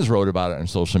friends wrote about it on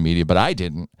social media, but I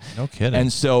didn't. No kidding.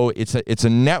 And so it's a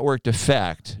networked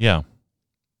effect. Yeah.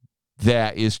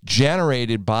 That is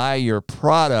generated by your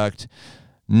product,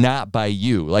 not by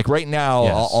you. Like right now,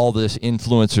 all this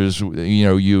influencers,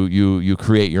 you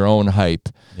create your own hype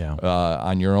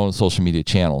on your own social media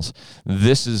channels.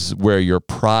 This is where your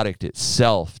product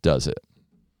itself does it.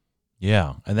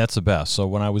 Yeah, and that's the best. So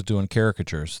when I was doing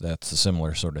caricatures, that's a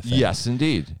similar sort of thing. Yes,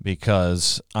 indeed.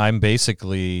 Because I'm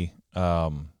basically,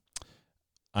 I'm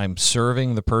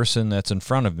serving the person that's in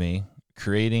front of me,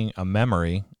 creating a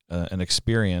memory, an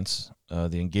experience,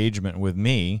 the engagement with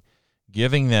me,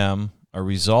 giving them a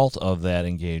result of that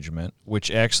engagement, which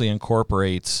actually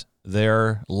incorporates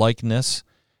their likeness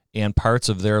and parts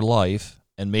of their life,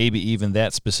 and maybe even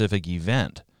that specific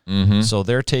event. Mm-hmm. So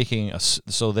they're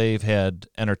so they've had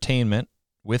entertainment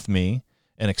with me,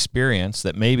 an experience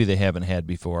that maybe they haven't had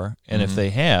before, and if they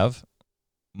have,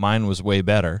 mine was way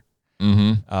better.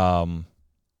 Mm-hmm.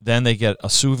 Then they get a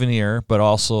souvenir, but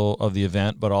also of the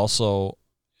event, but also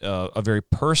a very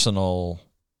personal.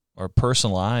 Or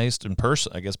personalized and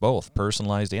I guess both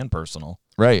personalized and personal.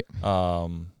 Right.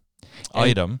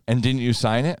 Item. And didn't you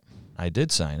sign it? I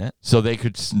did sign it. So they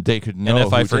could know. And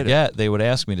if I forget, they would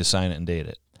ask me to sign it and date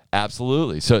it.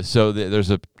 Absolutely. So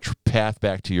there's a path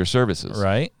back to your services.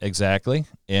 Right. Exactly.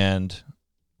 And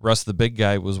Russ the Big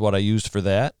Guy was what I used for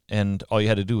that. And all you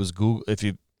had to do was Google. If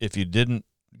you didn't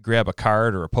grab a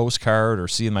card or a postcard or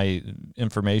see my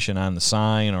information on the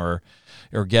sign or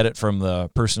get it from the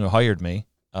person who hired me.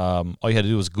 All you had to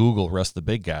do was Google Russ the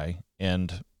Big Guy,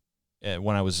 and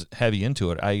when I was heavy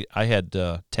into it, I had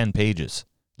 10 pages,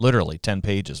 literally 10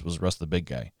 pages was Russ the Big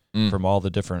Guy from all the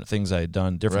different things I had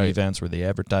done, different events where they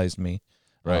advertised me,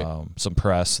 some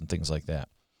press and things like that.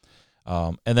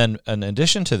 And then in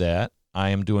addition to that, I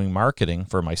am doing marketing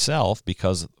for myself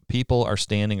because people are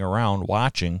standing around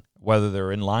watching, whether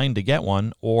they're in line to get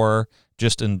one or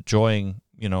just enjoying,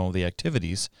 the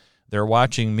activities. They're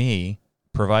watching me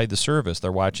provide the service.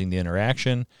 They're watching the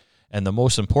interaction. And the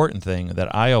most important thing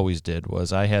that I always did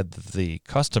was I had the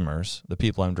customers, the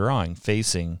people I'm drawing,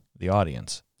 facing the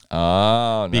audience.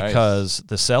 Oh, nice. Because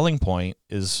the selling point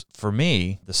is, for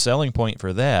me, the selling point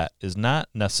for that is not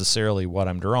necessarily what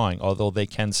I'm drawing, although they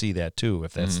can see that too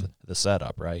if that's the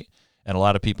setup, right? And a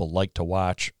lot of people like to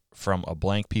watch from a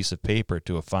blank piece of paper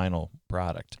to a final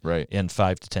product in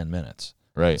 5 to 10 minutes.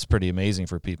 Right. It's pretty amazing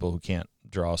for people who can't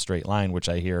draw a straight line, which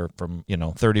I hear from,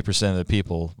 30% of the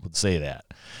people would say that.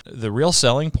 The real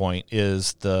selling point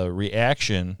is the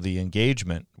reaction, the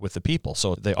engagement with the people.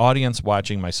 So the audience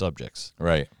watching my subjects.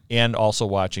 Right. And also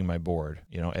watching my board,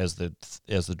 as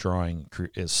the drawing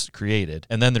is created.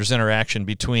 And then there's interaction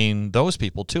between those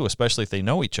people too, especially if they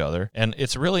know each other. And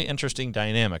it's a really interesting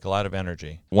dynamic, a lot of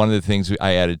energy. One of the things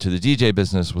I added to the DJ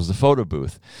business was the photo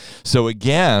booth. So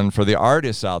again, for the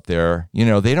artists out there,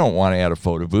 they don't want to add a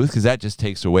photo booth because that just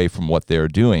takes away from what they're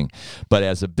doing. But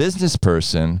as a business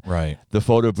person, right, the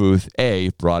photo booth,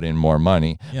 brought in more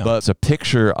money, but it's a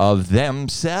picture of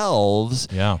themselves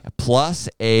plus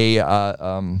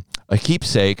a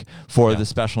keepsake for the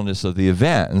specialness of the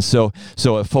event. And so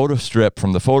a photo strip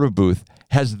from the photo booth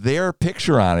has their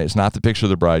picture on it. It's not the picture of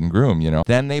the bride and groom,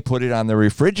 Then they put it on the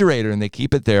refrigerator and they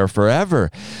keep it there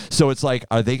forever. So it's like,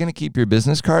 are they going to keep your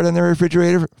business card on their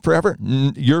refrigerator forever?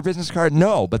 Your business card?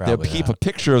 No, but they'll keep a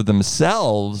picture of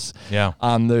themselves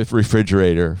on the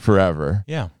refrigerator forever.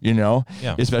 Yeah.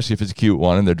 Especially if it's a cute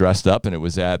one and they're dressed up and it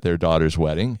was at their daughter's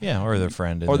wedding. Yeah, or their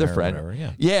friend. Or their friend. Or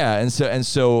whatever. Yeah, and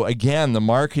so again, the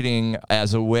marketing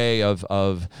as a way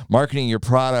of marketing your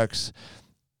products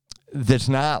that's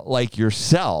not like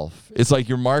yourself. It's like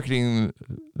you're marketing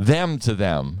them to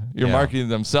them. You're marketing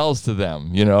themselves to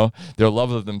them, their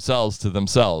love of themselves to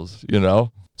themselves,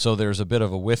 So there's a bit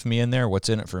of a with me in there. What's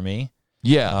in it for me?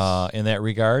 Yeah. In that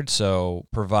regard. So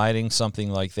providing something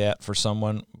like that for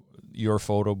someone, your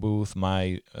photo booth,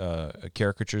 my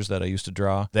caricatures that I used to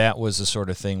draw, that was the sort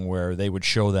of thing where they would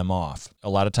show them off. A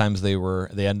lot of times they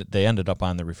ended up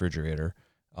on the refrigerator.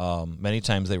 Many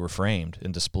times they were framed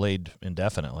and displayed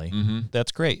indefinitely. Mm-hmm.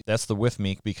 That's great. That's the with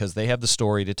me because they have the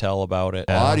story to tell about it.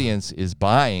 The audience is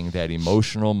buying that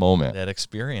emotional moment. That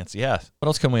experience, yeah. What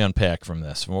else can we unpack from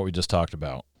this, from what we just talked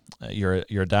about? You're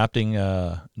adopting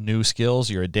new skills.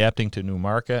 You're adapting to a new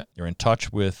market. You're in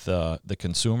touch with the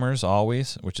consumers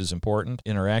always, which is important.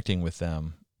 Interacting with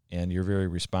them. And you're very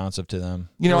responsive to them.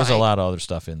 There's a lot of other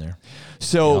stuff in there.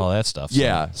 So all that stuff.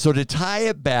 Yeah. So to tie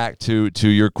it back to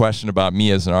your question about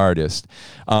me as an artist,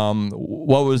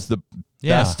 what was the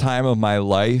best time of my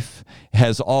life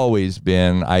has always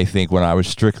been, I think, when I was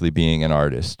strictly being an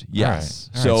artist. Yes.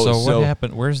 All right. So what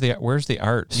happened? Where's the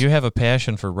art? You have a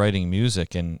passion for writing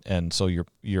music, and so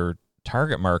your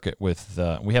target market with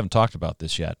we haven't talked about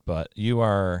this yet, but you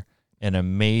are an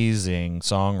amazing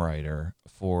songwriter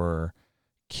for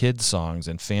kids songs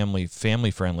and family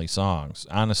friendly songs.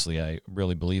 Honestly, I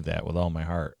really believe that with all my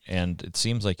heart, and it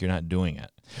seems like you're not doing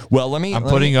it. Well, I'm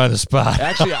putting you on the spot.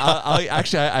 Actually,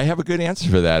 I have a good answer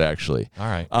for that. Actually, all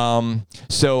right.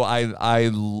 So I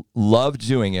loved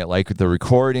doing it, like the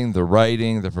recording, the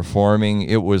writing, the performing.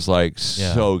 It was like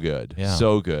so good,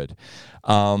 so good.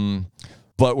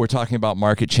 But we're talking about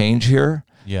market change here.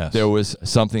 Yes. There was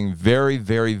something very,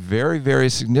 very, very, very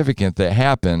significant that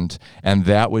happened, and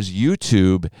that was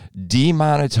YouTube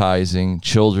demonetizing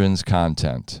children's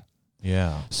content.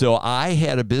 Yeah. So I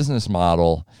had a business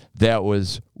model that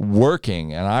was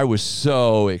working, and I was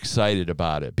so excited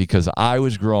about it because I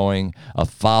was growing a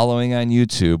following on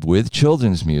YouTube with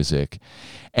children's music.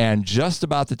 And just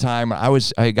about the time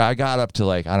I got up to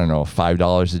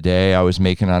 $5 a day I was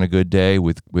making on a good day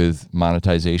with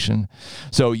monetization.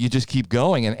 So you just keep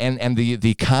going. And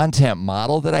the content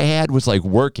model that I had was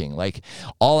working.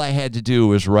 All I had to do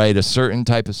was write a certain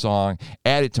type of song,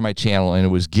 add it to my channel, and it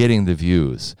was getting the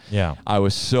views. Yeah. I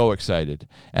was so excited.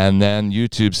 And then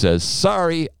YouTube says,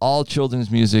 sorry, all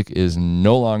children's music is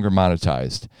no longer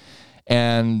monetized.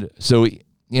 And so,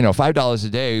 $5 a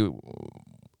day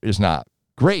is not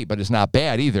great, but it's not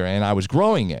bad either. And I was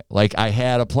growing it. I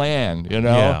had a plan,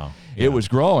 Yeah. It was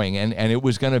growing, and it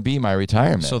was going to be my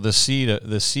retirement. So the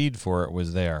seed for it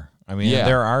was there. I mean,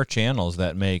 there are channels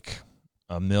that make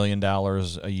 $1 million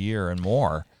a year and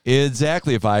more.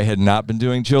 Exactly. If I had not been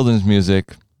doing children's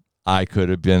music, I could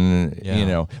have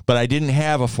been, but I didn't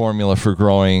have a formula for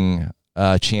growing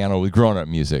a channel with grown-up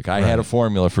music. I had a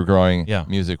formula for growing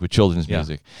music with children's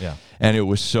music. Yeah. And it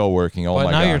was so working. Oh, my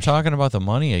gosh. But now you're talking about the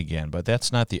money again, but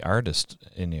that's not the artist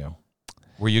in you.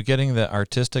 Were you getting the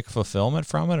artistic fulfillment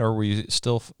from it, or were you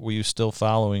still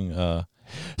following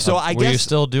So I Were you guess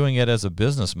still doing it as a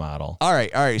business model? all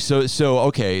right. So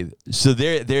okay. So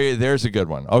there's a good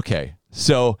one. Okay.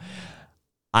 So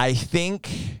I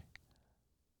think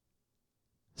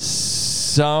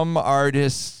some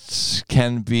artists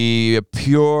can be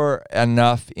pure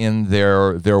enough in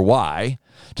their why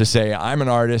to say, I'm an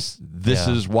artist, this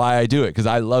is why I do it, because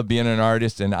I love being an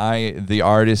artist, and the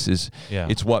artist is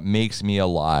it's what makes me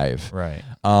alive. Right.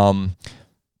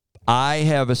 I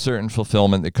have a certain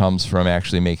fulfillment that comes from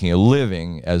actually making a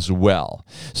living as well.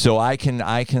 So I can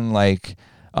like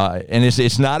and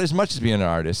it's not as much as being an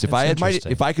artist. If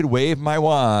I could wave my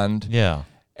wand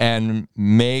and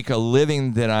make a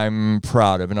living that I'm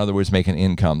proud of, in other words, make an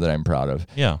income that I'm proud of.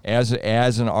 Yeah. As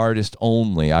an artist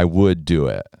only, I would do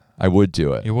it. I would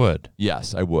do it. You would?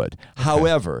 Yes, I would. Okay.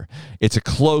 However, it's a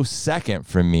close second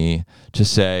for me to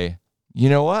say, you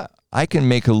know what? I can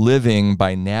make a living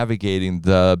by navigating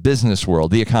the business world,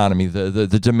 the economy, the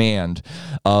demand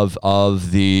of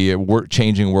the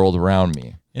changing world around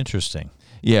me. Interesting.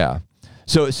 Yeah.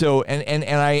 So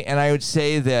I would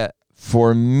say that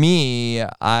for me,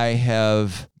 I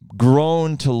have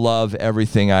grown to love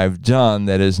everything I've done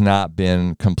that has not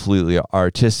been completely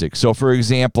artistic. So, for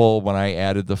example, when I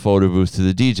added the photo booth to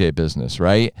the DJ business,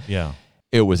 right? Yeah.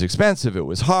 It was expensive. It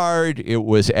was hard. It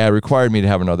required me to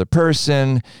have another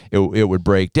person. It would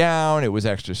break down. It was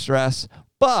extra stress.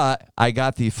 But I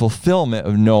got the fulfillment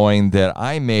of knowing that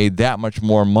I made that much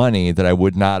more money that I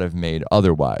would not have made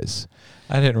otherwise.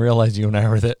 I didn't realize you and I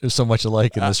were so much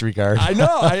alike in this regard. I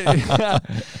know.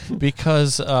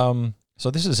 Because,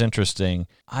 so this is interesting.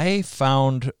 I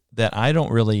found that I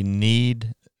don't really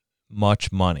need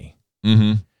much money.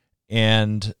 Mm-hmm.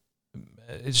 And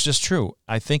it's just true.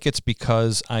 I think it's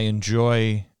because I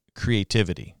enjoy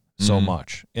creativity so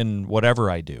much in whatever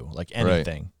I do, like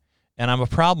anything. Right. And I'm a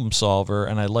problem solver,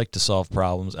 and I like to solve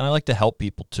problems, and I like to help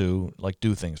people too, like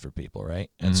do things for people, right?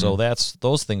 And so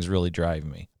those things really drive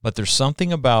me. But there's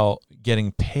something about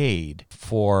getting paid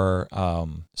for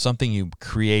something you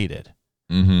created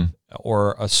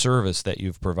or a service that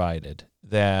you've provided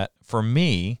that, for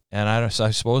me, and I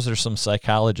suppose there's some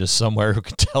psychologist somewhere who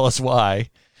can tell us why,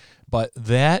 but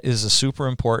that is a super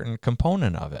important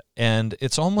component of it. And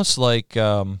it's almost like,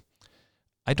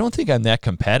 I don't think I'm that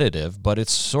competitive, but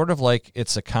it's sort of like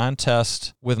it's a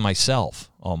contest with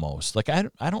myself almost. Like I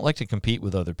don't like to compete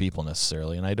with other people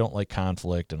necessarily, and I don't like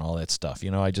conflict and all that stuff.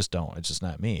 You know, I just don't. It's just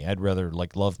not me. I'd rather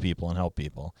like love people and help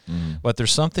people. But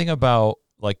there's something about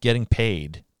like getting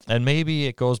paid, and maybe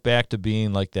it goes back to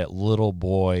being like that little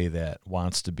boy that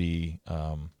wants to be,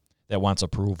 that wants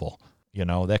approval. You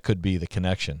know, that could be the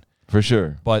connection. For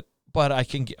sure. But I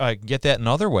can get that in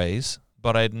other ways,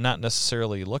 but I'm not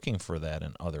necessarily looking for that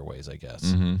in other ways, I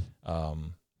guess.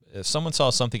 If someone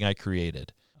saw something I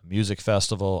created, a music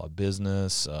festival, a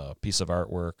business, a piece of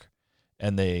artwork,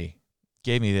 and they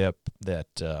gave me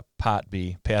that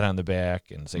pat on the back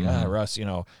and say, Russ, you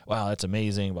know, wow, that's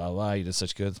amazing, blah, blah, you did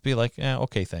such good. Be like, yeah,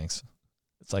 okay, thanks.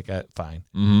 It's like, fine.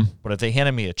 But if they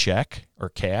handed me a check or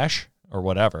cash or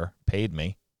whatever, paid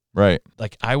me, right,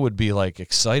 like I would be like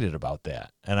excited about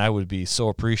that, and I would be so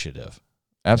appreciative.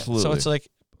 Absolutely. So it's like,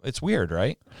 it's weird,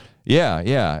 right?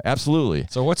 Yeah, absolutely.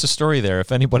 So what's the story there?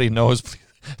 If anybody knows,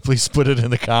 please put it in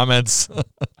the comments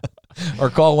or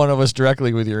call one of us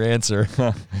directly with your answer.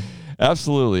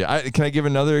 Absolutely. Can I give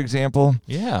another example?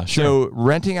 Yeah, sure. So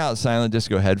renting out Silent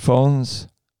Disco headphones,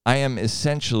 I am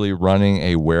essentially running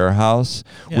a warehouse,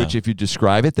 which if you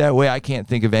describe it that way, I can't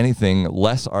think of anything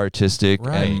less artistic,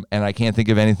 and I can't think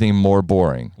of anything more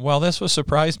boring. Well, this was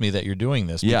surprised me that you're doing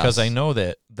this because I know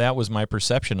that was my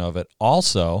perception of it.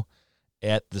 Also,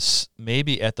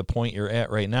 maybe at the point you're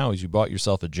at right now is you bought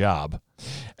yourself a job.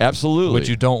 Absolutely.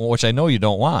 Which I know you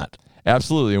don't want.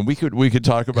 Absolutely, and we could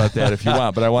talk about that if you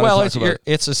want, but I want to talk about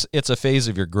it's a phase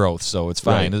of your growth, so it's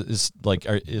fine. Right. It's like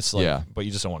but you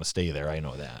just don't want to stay there. I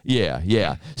know that.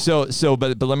 Yeah. So,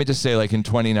 but let me just say, like in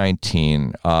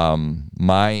 2019,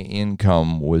 my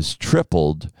income was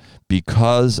tripled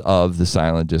because of the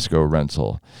Silent Disco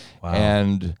rental. Wow.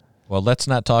 And well, let's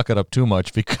not talk it up too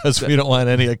much because we don't want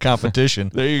any competition.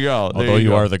 There you go. Although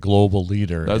you are the global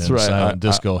leader in right. Silent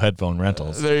Disco headphone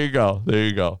rentals. There you go.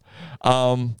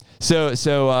 So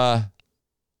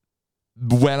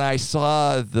when I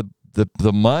saw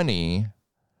the money,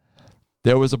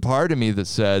 there was a part of me that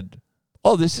said,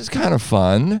 oh, this is kind of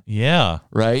fun. Yeah.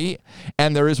 Right?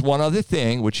 And there is one other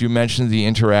thing, which you mentioned, the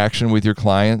interaction with your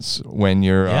clients when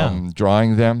you're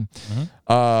drawing them.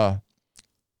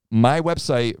 My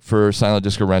website for Silent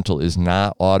Disco Rental is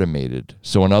not automated.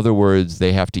 So in other words,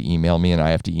 they have to email me and I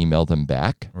have to email them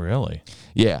back. Really?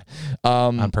 Yeah.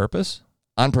 On purpose?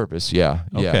 On purpose, yeah.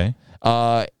 Okay.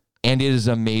 And it is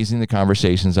amazing the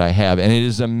conversations I have. And it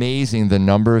is amazing the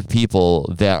number of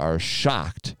people that are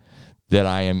shocked that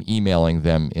I am emailing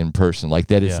them in person. Like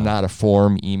that it's not a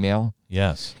form email.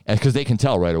 Yes. Because they can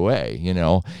tell right away, you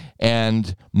know.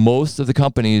 And most of the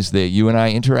companies that you and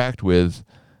I interact with,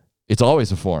 it's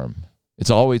always a form. It's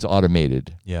always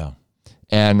automated. Yeah.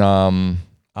 And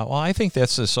well, I think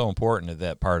that's just so important,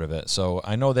 that part of it. So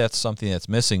I know that's something that's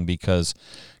missing because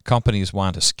companies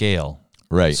want to scale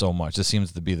so much. This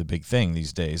seems to be the big thing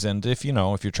these days. And if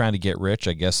you're trying to get rich,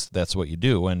 I guess that's what you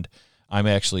do. And I'm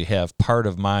actually have part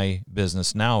of my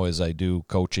business now is I do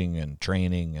coaching and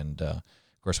training, and of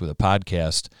course with a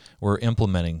podcast, we're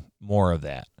implementing more of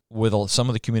that. With some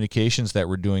of the communications that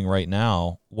we're doing right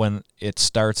now, when it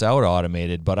starts out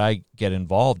automated, but I get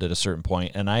involved at a certain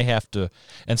point, and I have to,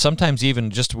 and sometimes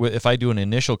even just if I do an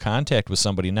initial contact with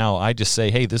somebody now, I just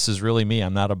say, hey, this is really me.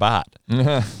 I'm not a bot,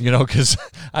 because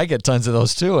I get tons of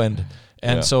those too. And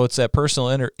so it's that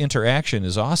personal interaction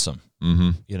is awesome,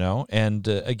 and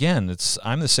again,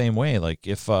 I'm the same way. Like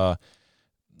if Ed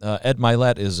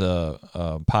Mylett is a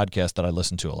podcast that I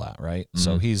listen to a lot, right?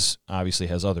 So he's obviously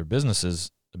has other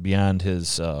businesses beyond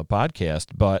his podcast,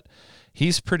 but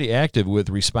he's pretty active with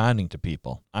responding to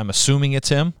people. I'm assuming it's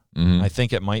him. I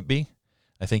think it might be.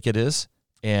 I think it is.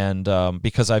 And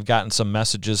because I've gotten some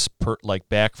messages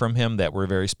back from him that were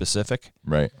very specific.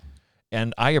 Right.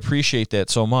 And I appreciate that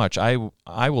so much. I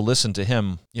will listen to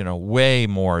him, way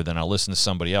more than I'll listen to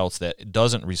somebody else that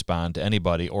doesn't respond to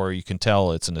anybody, or you can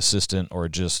tell it's an assistant or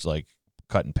just like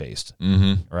cut and paste.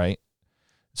 Right.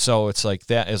 So it's like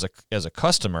that as a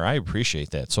customer, I appreciate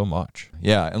that so much.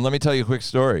 Yeah, and let me tell you a quick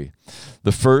story.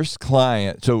 The first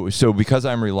client, so because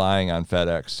I'm relying on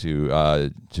FedEx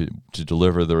to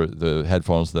deliver the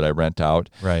headphones that I rent out.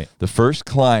 Right. The first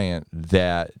client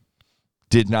that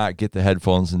did not get the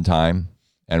headphones in time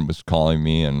and was calling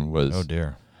me and was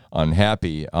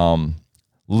unhappy.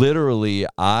 Literally,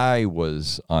 I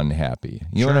was unhappy.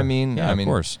 You know what I mean? Yeah, of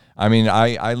course. I mean,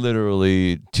 I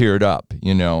literally teared up,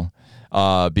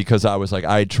 because I was like,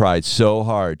 I tried so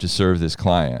hard to serve this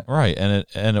client. Right,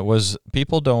 and it was,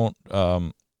 people don't,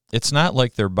 it's not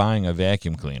like they're buying a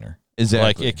vacuum cleaner.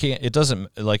 Exactly. Like it doesn't,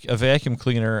 like a vacuum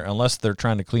cleaner, unless they're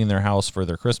trying to clean their house for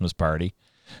their Christmas party.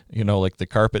 Like the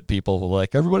carpet people,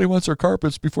 like everybody wants their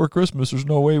carpets before Christmas. There's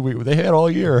no way they had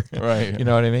all year. Right. You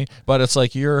know what I mean? But it's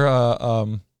like your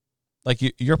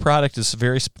product is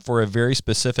for a very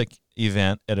specific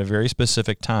event at a very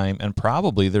specific time, and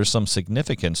probably there's some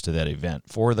significance to that event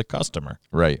for the customer.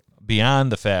 Right. Beyond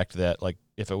the fact that, like,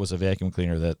 if it was a vacuum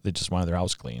cleaner, that they just wanted their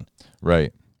house clean.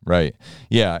 Right. Right.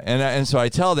 Yeah. And so I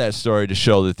tell that story to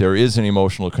show that there is an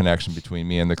emotional connection between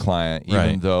me and the client,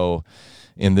 even though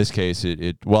in this case,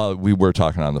 well, we were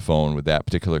talking on the phone with that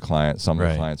particular client. Some of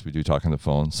the clients we do talk on the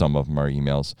phone. Some of them are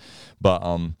emails. But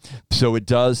so it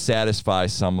does satisfy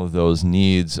some of those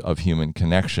needs of human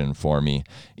connection for me,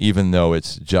 even though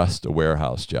it's just a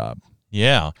warehouse job.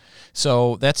 Yeah.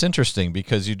 So that's interesting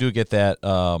because you do get that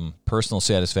personal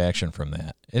satisfaction from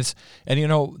that. And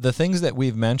the things that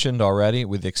we've mentioned already,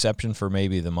 with the exception for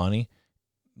maybe the money,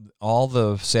 all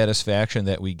the satisfaction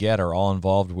that we get are all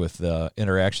involved with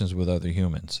interactions with other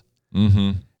humans.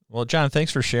 Mm-hmm. Well, John,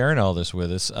 thanks for sharing all this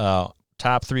with us.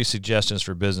 Top 3 suggestions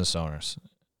for business owners,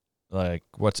 like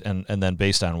and then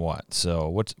based on what? So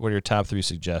what are your top 3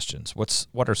 suggestions?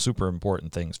 What are super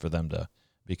important things for them to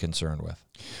be concerned with?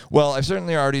 Well, I've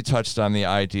certainly already touched on the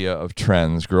idea of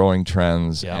trends, growing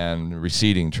trends and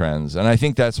receding trends, and I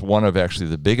think that's one of actually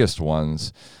the biggest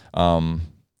ones.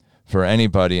 For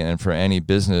anybody and for any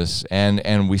business,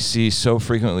 and we see so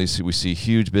frequently, we see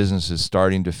huge businesses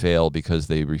starting to fail because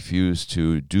they refuse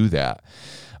to do that.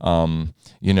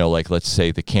 Like let's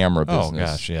say the camera business.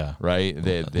 Oh gosh, yeah, right.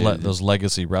 Those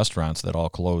legacy restaurants that all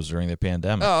closed during the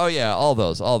pandemic. Oh yeah, all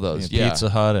those. Pizza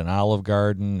Hut and Olive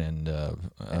Garden and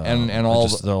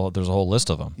all. There's a whole list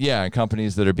of them. Yeah, and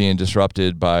companies that are being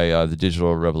disrupted by the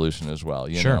digital revolution as well.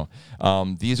 You know,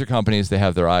 these are companies that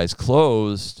have their eyes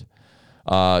closed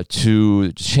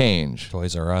to change.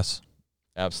 Toys R Us.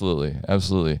 Absolutely.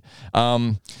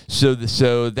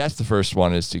 So that's the first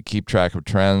one, is to keep track of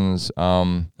trends.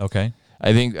 Okay.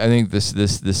 I think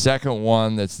the second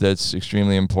one that's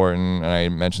extremely important, and I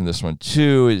mentioned this one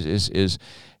too, is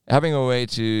having a way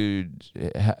to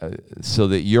so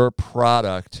that your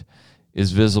product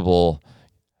is visible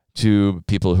to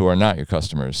people who are not your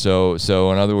customers. So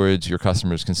in other words, your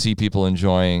customers can see people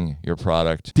enjoying your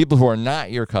product. People who are not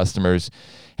your customers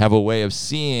have a way of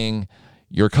seeing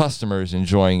your customers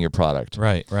enjoying your product.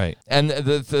 Right. And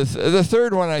the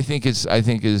third one I think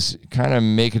is kind of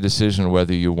make a decision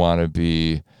whether you want to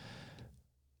be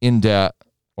in debt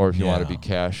or if you want to be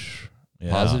cash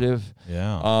positive.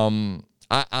 Yeah.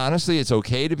 Honestly, it's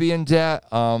okay to be in debt.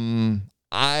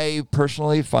 I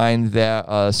personally find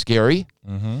that scary,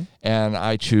 and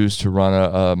I choose to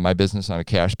run my business on a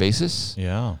cash basis.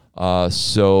 Yeah.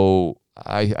 So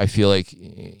I feel like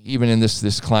even in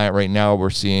this client right now, we're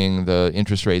seeing the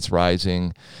interest rates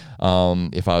rising.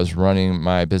 If I was running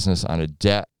my business on a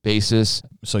debt basis,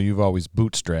 So you've always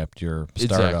bootstrapped your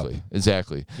startup.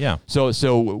 exactly. Yeah. So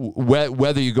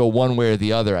whether you go one way or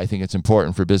the other, I think it's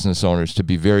important for business owners to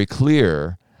be very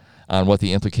clear on what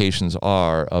the implications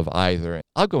are of either.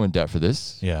 I'll go in debt for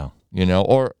this, Yeah.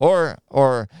 or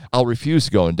I'll refuse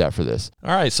to go in debt for this.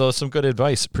 All right. So some good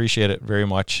advice. Appreciate it very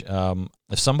much.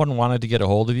 If someone wanted to get a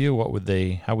hold of you,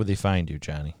 how would they find you,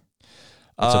 Johnny?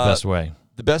 What's the best way?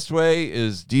 The best way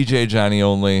is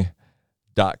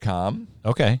djjohnnyonly.com.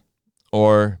 Okay.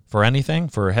 Or For anything?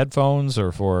 For headphones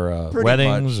or for Pretty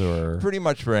weddings much. or pretty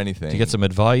much for anything. to get some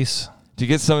advice? To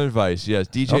get some advice, yes,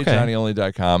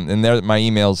 djjohnnyonly.com. And there, my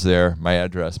email's there, my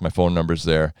address, my phone number's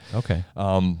there. Okay.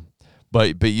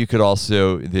 But you could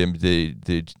also,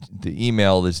 the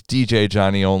email is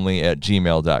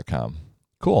djjohnnyonly@gmail.com.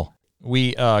 Cool.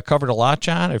 We covered a lot,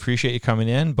 John. I appreciate you coming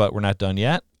in, but we're not done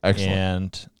yet. Excellent.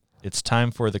 And it's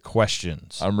time for the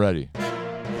questions. I'm ready.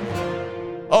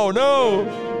 Oh,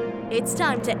 no! It's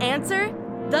time to answer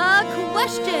the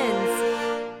questions.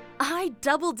 I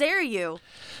double dare you.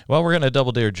 Well, we're going to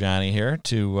double dare Johnny here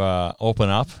to open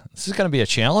up. This is going to be a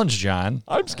challenge, John.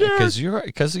 I'm scared. Because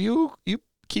you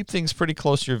keep things pretty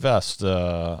close to your vest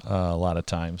a lot of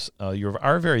times. You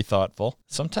are very thoughtful.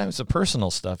 Sometimes the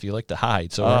personal stuff you like to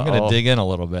hide. So I'm going to dig in a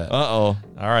little bit. Uh-oh.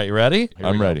 All right, you ready? Here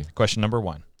I'm we go. ready. Question number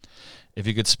 1. If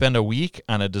you could spend a week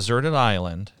on a deserted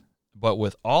island, but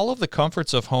with all of the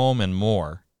comforts of home and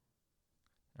more.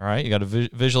 All right, you got a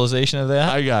visualization of that?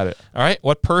 I got it. All right,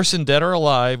 what person, dead or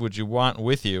alive, would you want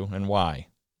with you and why?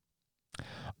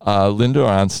 Linda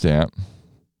Ronstadt.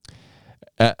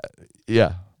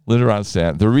 Yeah, Linda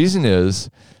Ronstadt. The reason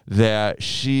is that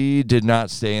she did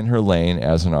not stay in her lane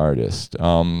as an artist.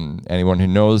 Anyone who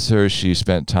knows her, she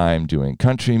spent time doing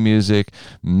country music,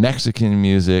 Mexican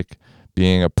music,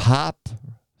 being a pop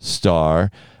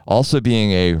star, also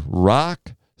being a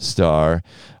rock star,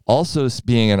 also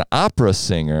being an opera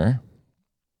singer.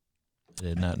 I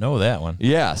did not know that one.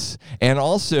 Yes. And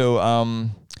also,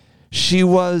 she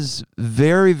was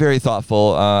very, very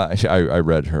thoughtful. I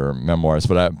read her memoirs,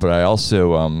 but I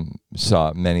also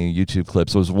saw many YouTube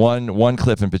clips. There was one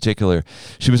clip in particular.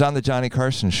 She was on the Johnny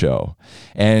Carson show,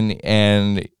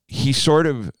 and he sort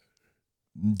of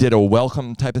did a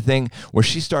welcome type of thing where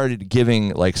she started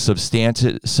giving like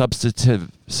substantive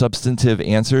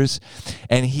answers,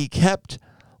 and he kept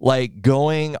like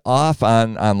going off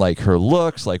on like her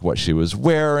looks, like what she was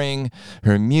wearing,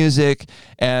 her music,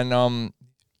 and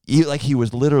he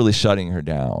was literally shutting her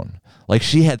down. Like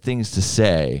she had things to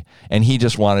say, and he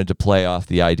just wanted to play off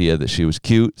the idea that she was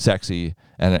cute, sexy,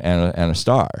 and a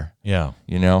star. Yeah.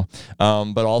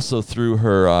 But also through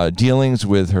her dealings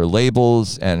with her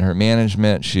labels and her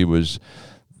management, she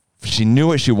knew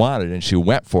what she wanted and she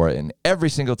went for it. And every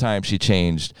single time she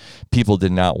changed, people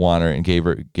did not want her and gave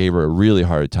her a really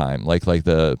hard time. Like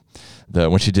the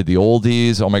when she did the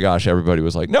oldies, oh my gosh, everybody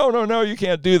was like, no, you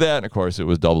can't do that. And of course it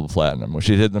was double platinum. When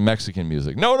she did the Mexican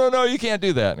music, no, you can't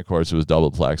do that. And of course it was double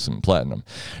platinum.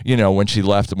 When she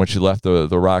left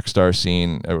the rock star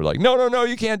scene, they were like, no,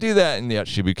 you can't do that. And yet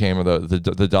she became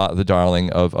the darling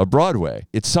of Broadway.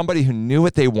 It's somebody who knew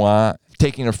what they want,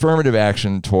 taking affirmative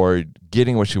action toward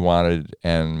getting what she wanted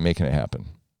and making it happen.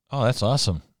 Oh, that's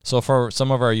awesome. So for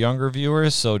some of our younger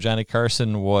viewers, Johnny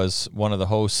Carson was one of the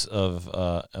hosts of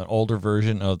an older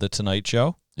version of The Tonight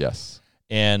Show. Yes.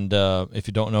 And if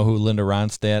you don't know who Linda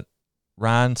Ronstadt?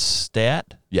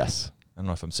 Yes. I don't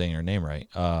know if I'm saying her name right.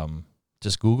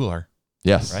 Just Google her.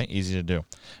 Yes. Right? Easy to do.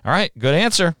 All right. Good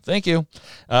answer. Thank you.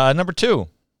 Number 2.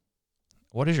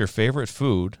 What is your favorite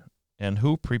food and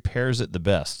who prepares it the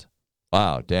best?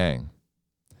 Wow, dang.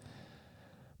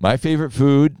 My favorite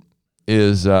food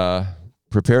is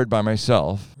prepared by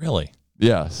myself. Really?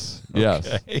 Yes.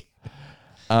 Okay.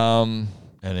 And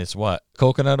And it's what?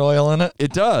 Coconut oil in it?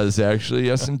 it does, actually.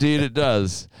 Yes, indeed, it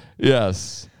does.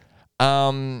 Yes.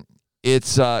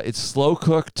 It's slow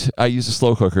cooked. I use a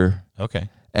slow cooker. Okay.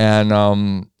 And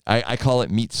I call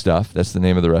it meat stuff. That's the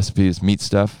name of the recipe, is meat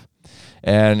stuff.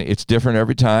 And it's different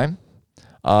every time.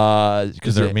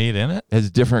 Is there meat in it? Has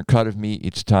a different cut of meat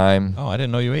each time. Oh, I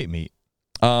didn't know you ate meat.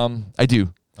 I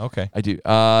do. Okay. I do.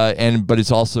 But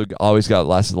it's also always got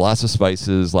lots of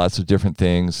spices, lots of different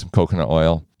things, coconut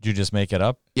oil. Did you just make it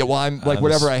up? Yeah, well, I'm like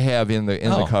whatever I have in the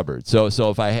cupboard. So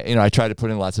if I I try to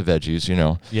put in lots of veggies,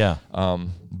 Yeah.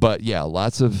 But yeah,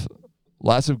 lots of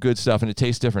lots of good stuff, and it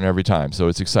tastes different every time. So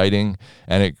it's exciting,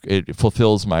 and it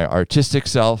fulfills my artistic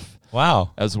self.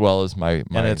 Wow. As well as my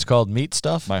and it's called meat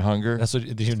stuff? My hunger. That's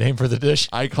what your name for the dish?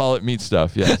 I call it meat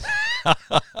stuff, yes.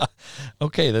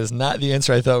 Okay, that's not the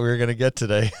answer I thought we were going to get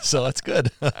today, so that's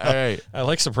good. All right. I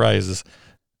like surprises.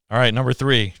 All right, number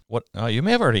 3. What? You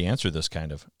may have already answered this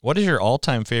kind of. What is your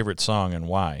all-time favorite song and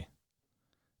why?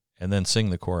 And then sing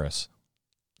the chorus.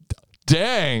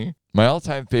 Dang. My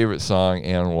all-time favorite song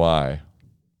and why.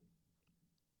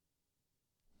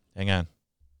 Hang on.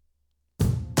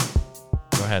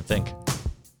 Go ahead, think.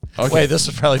 Okay. Wait, this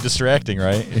is probably distracting,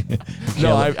 right?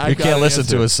 You can't listen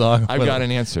to a song. I've got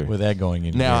an answer. With that going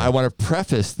in. Now, I want to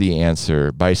preface the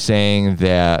answer by saying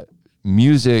that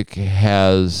music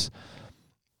has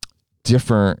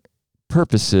different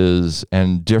purposes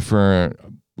and different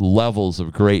levels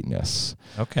of greatness.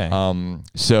 Okay.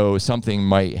 So something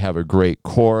might have a great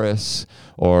chorus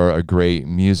or a great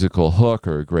musical hook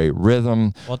or a great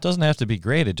rhythm. Well, it doesn't have to be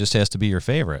great. It just has to be your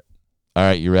favorite. All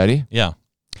right, you ready? Yeah.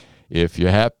 If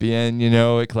you're happy and you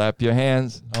know it, clap your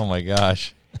hands. Oh, my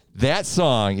gosh. That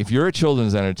song, if you're a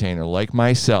children's entertainer like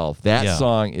myself, that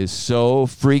song is so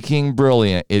freaking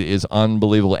brilliant. It is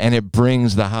unbelievable. And it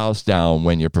brings the house down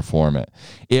when you perform it.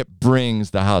 It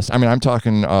brings the house. I mean, I'm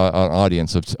talking an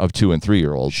audience of 2 and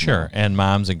 3-year-olds. Sure. And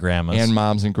moms and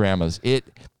grandmas. It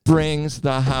brings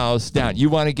the house down. You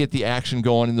want to get the action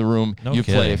going in the room. No you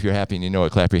kidding. play if you're happy and you know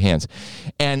it, clap your hands.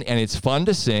 And it's fun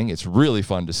to sing. It's really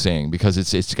fun to sing because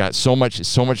it's got so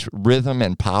much rhythm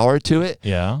and power to it.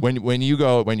 Yeah. When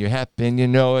you're happy and you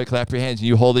know it, clap your hands, and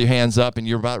you hold your hands up and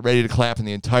you're about ready to clap and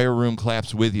the entire room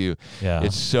claps with you. Yeah.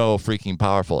 It's so freaking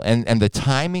powerful. And the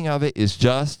timing of it is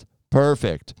just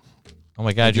perfect. Oh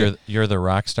my God, you're the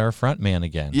rock star front man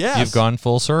again. Yes. You've gone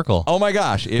full circle. Oh my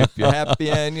gosh. If you're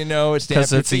happy and you know it, stand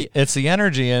up your feet. It's the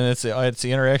energy and it's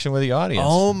the interaction with the audience.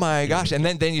 Oh my gosh. And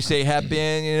then you say happy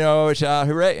and you know, shout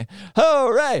hooray.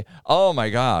 Hooray. Oh my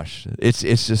gosh. It's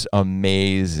just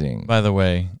amazing. By the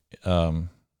way,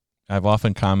 I've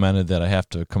often commented that I have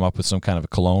to come up with some kind of a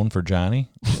cologne for Johnny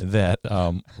that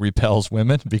repels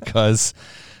women because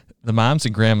the moms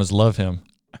and grandmas love him.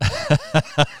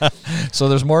 So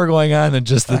there's more going on than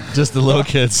just the little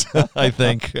kids, I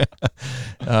think.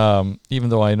 Even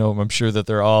though I'm sure that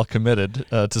they're all committed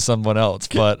to someone else,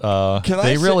 but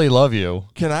they really love you.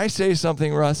 Can I say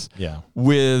something, Russ? Yeah.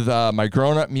 With my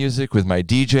grown-up music, with my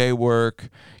DJ work,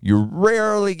 you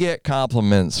rarely get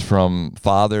compliments from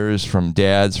fathers, from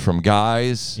dads, from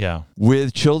guys. Yeah.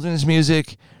 With children's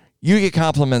music, you get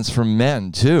compliments from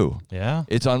men too. Yeah.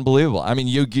 It's unbelievable. I mean,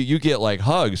 you get like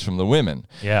hugs from the women.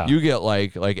 Yeah. You get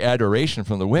like adoration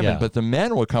from the women, but the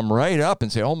men will come right up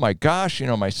and say, "Oh my gosh, you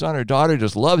know, my son or daughter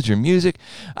just loves your music."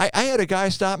 I had a guy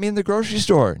stop me in the grocery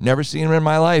store, never seen him in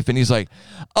my life, and he's like,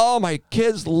 "Oh, my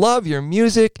kids love your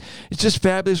music. It's just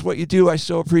fabulous what you do. I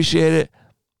so appreciate it."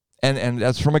 And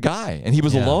that's from a guy, and he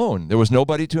was alone. There was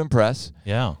nobody to impress.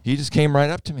 Yeah. He just came right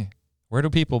up to me.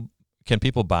 Can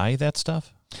people buy that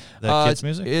stuff? That kids'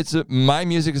 music? My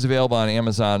music is available on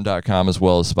Amazon.com as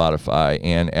well as Spotify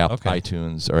and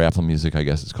iTunes or Apple Music, I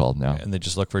guess it's called now. And they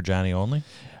just look for Johnny Only?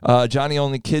 Johnny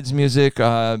Only Kids Music.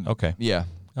 Okay. Yeah.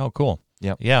 Oh, cool.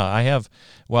 Yep. Yeah, I have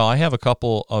a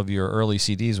couple of your early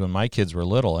CDs when my kids were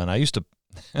little, and I used to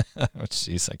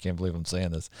jeez, I can't believe I'm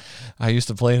saying this. I used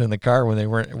to play it in the car when they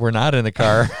were not in the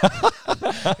car.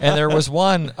 And there was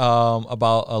one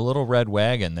about a little red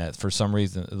wagon that for some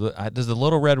reason, does the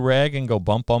little red wagon go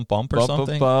bump, bump, bump or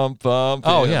something? Bump, bump,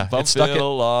 oh, yeah. Bump it stuck it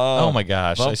along. Oh, my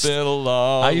gosh. Bump it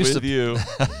along I used with to, you.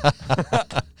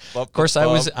 Of course, I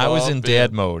was in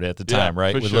dad mode at the time,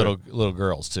 right? With sure. little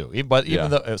girls, too. But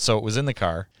even though, so it was in the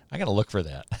car. I got to look for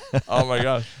that. Oh, my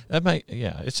gosh.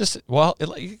 It's just, well,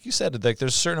 like you said, like,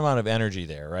 there's a certain amount of energy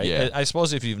there, right? Yeah. I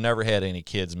suppose if you've never had any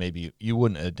kids, maybe you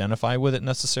wouldn't identify with it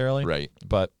necessarily. Right.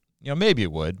 But, maybe you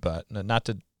would, but not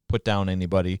to put down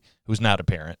anybody who's not a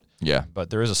parent. Yeah. But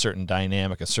there is a certain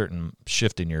dynamic, a certain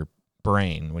shift in your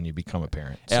brain when you become a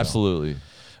parent. So. Absolutely.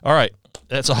 All right.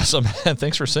 That's awesome. And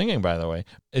thanks for singing, by the way.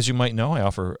 As you might know, I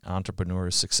offer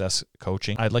entrepreneurs success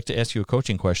coaching. I'd like to ask you a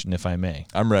coaching question, if I may.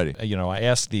 I'm ready. I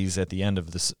ask these at the end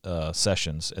of this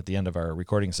sessions, at the end of our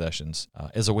recording sessions,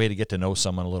 as a way to get to know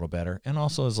someone a little better, and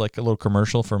also as like a little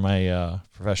commercial for my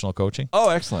professional coaching. Oh,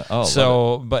 excellent. Oh,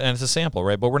 and it's a sample,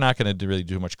 right? But we're not going to really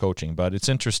do much coaching, but it's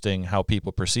interesting how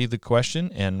people perceive the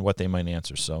question and what they might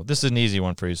answer. So this is an easy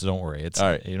one for you, so don't worry.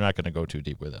 All right. You're not going to go too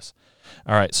deep with this.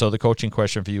 All right, so the coaching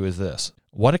question for you is this.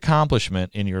 What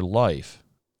accomplishment in your life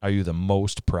are you the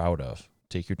most proud of?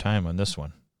 Take your time on this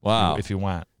one. Wow. If you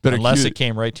want. Unless it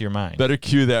came right to your mind. Better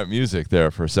cue that music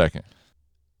there for a second.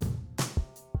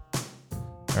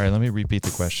 All right, let me repeat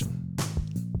the question.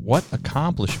 what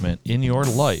accomplishment in your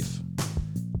life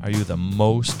are you the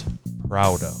most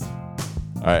proud of?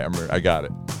 All right, I got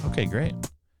it. Okay, great.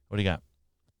 What do you got?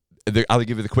 I'll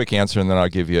give you the quick answer, and then I'll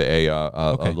give you a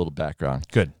Okay. little background.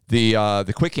 Good.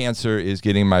 The quick answer is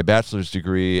getting my bachelor's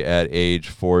degree at age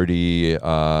 40,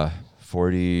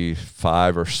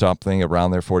 45 or something,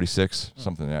 around there, 46,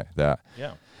 something like that.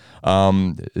 Yeah.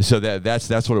 So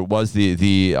that's what it was.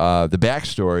 The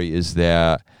backstory is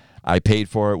that I paid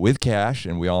for it with cash,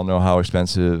 and we all know how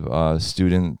expensive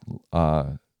student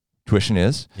tuition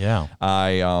is. Yeah.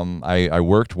 I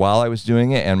worked while I was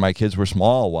doing it, and my kids were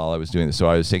small while I was doing it. So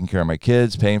I was taking care of my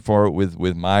kids, paying for it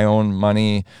with my own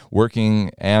money, working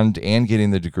and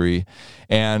getting the degree.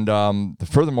 And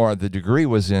furthermore, the degree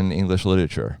was in English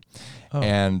literature. Oh.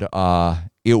 And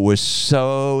it was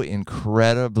so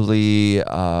incredibly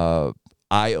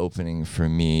eye-opening for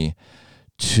me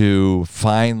to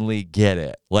finally get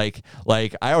it. Like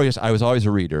I was always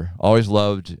a reader, always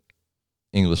loved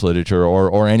English literature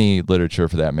or any literature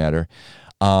for that matter.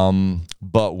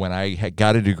 But when I had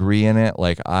got a degree in it,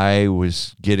 like I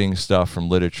was getting stuff from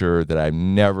literature that I've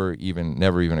never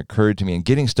even occurred to me, and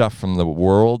getting stuff from the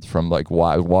world, from like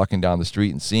walking down the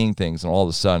street and seeing things, and all of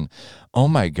a sudden, oh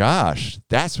my gosh,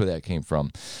 that's where that came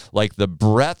from. Like the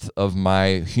breadth of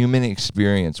my human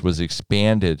experience was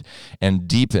expanded and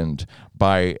deepened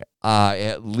by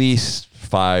at least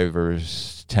 5 or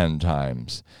 10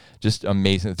 times. Just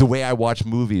amazing. The way I watch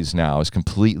movies now is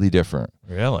completely different.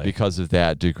 Really? Because of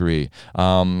that degree.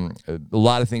 A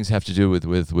lot of things have to do with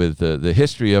the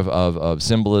history of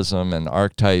symbolism and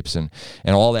archetypes and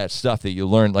all that stuff that you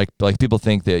learn. Like people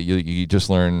think that you just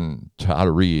learn how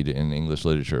to read in English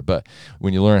literature, but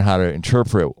when you learn how to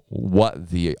interpret what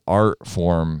the art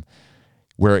form,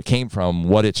 where it came from,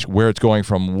 where it's going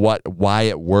from, why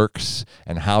it works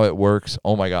and how it works,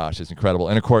 oh my gosh, it's incredible.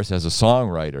 And of course, as a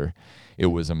songwriter, it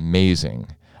was amazing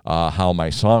how my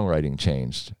songwriting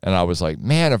changed. And I was like,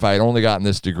 man, if I had only gotten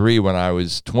this degree when I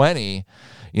was 20,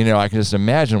 I can just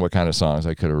imagine what kind of songs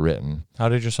I could have written. How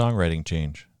did your songwriting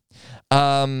change?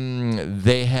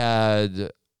 They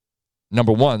had,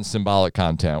 number one, symbolic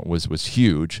content was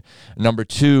huge. Number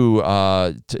two,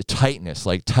 tightness,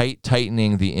 like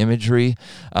tightening the imagery.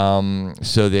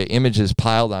 So the images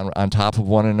piled on top of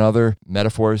one another,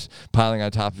 metaphors piling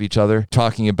on top of each other,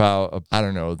 talking about, I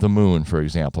don't know, the moon, for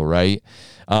example, right?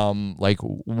 Like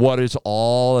what is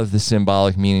all of the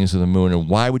symbolic meanings of the moon, and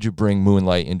why would you bring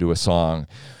moonlight into a song?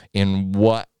 In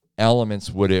what elements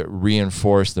would it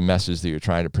reinforce the message that you're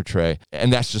trying to portray?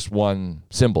 And that's just one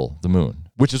symbol, the moon,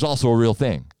 which is also a real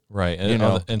thing. Right.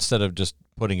 And instead of just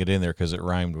putting it in there because it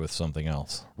rhymed with something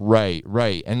else. Right.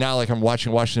 And now, like, I'm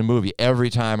watching a movie. Every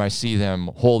time I see them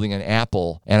holding an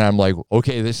apple, and I'm like,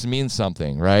 okay, this means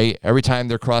something, right? Every time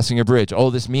they're crossing a bridge,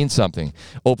 oh, this means something.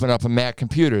 Open up a Mac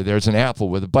computer, there's an apple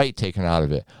with a bite taken out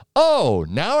of it. Oh,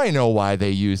 now I know why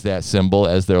they use that symbol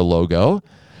as their logo.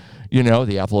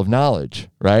 The apple of knowledge,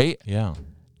 right? Yeah.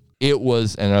 It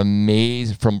was an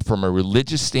amazing, from a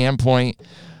religious standpoint,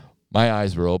 my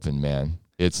eyes were open, man.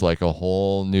 It's like a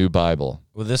whole new Bible.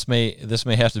 Well, this may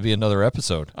have to be another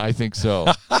episode. I think so.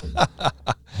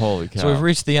 Holy cow. So we've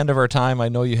reached the end of our time. I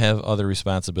know you have other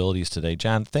responsibilities today.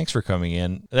 John, thanks for coming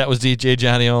in. That was DJ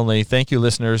Johnny Only. Thank you,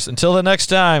 listeners. Until the next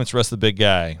time, it's Russ the Big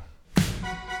Guy.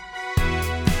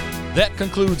 That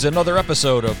concludes another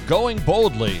episode of Going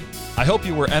Boldly. I hope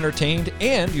you were entertained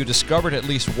and you discovered at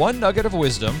least one nugget of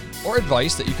wisdom or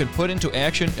advice that you can put into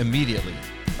action immediately.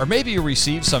 Or maybe you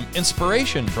received some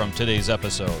inspiration from today's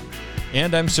episode.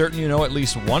 And I'm certain you know at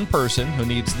least one person who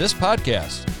needs this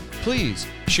podcast. Please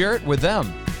share it with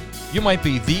them. You might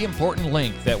be the important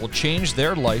link that will change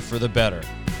their life for the better.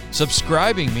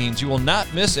 Subscribing means you will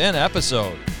not miss an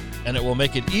episode. And it will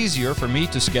make it easier for me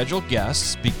to schedule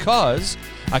guests because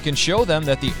I can show them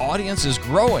that the audience is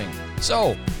growing.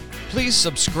 So, please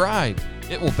subscribe.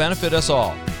 It will benefit us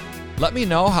all. Let me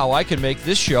know how I can make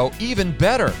this show even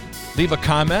better. Leave a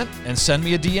comment and send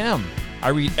me a DM. I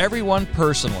read everyone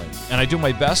personally, and I do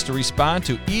my best to respond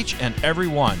to each and every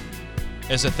one.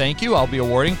 As a thank you, I'll be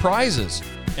awarding prizes.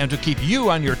 And to keep you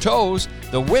on your toes,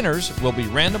 the winners will be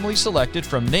randomly selected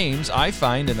from names I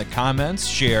find in the comments,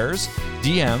 shares,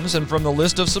 DMs, and from the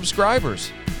list of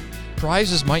subscribers.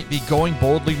 Prizes might be Going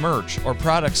Boldly merch or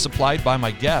products supplied by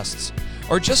my guests,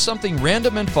 or just something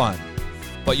random and fun.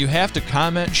 But you have to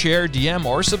comment, share, DM,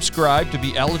 or subscribe to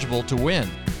be eligible to win.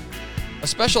 A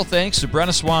special thanks to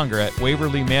Brenna Swanger at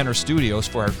Waverly Manor Studios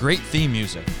for our great theme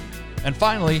music. And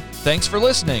finally, thanks for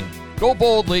listening. Go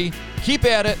boldly, keep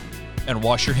at it, and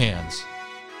wash your hands.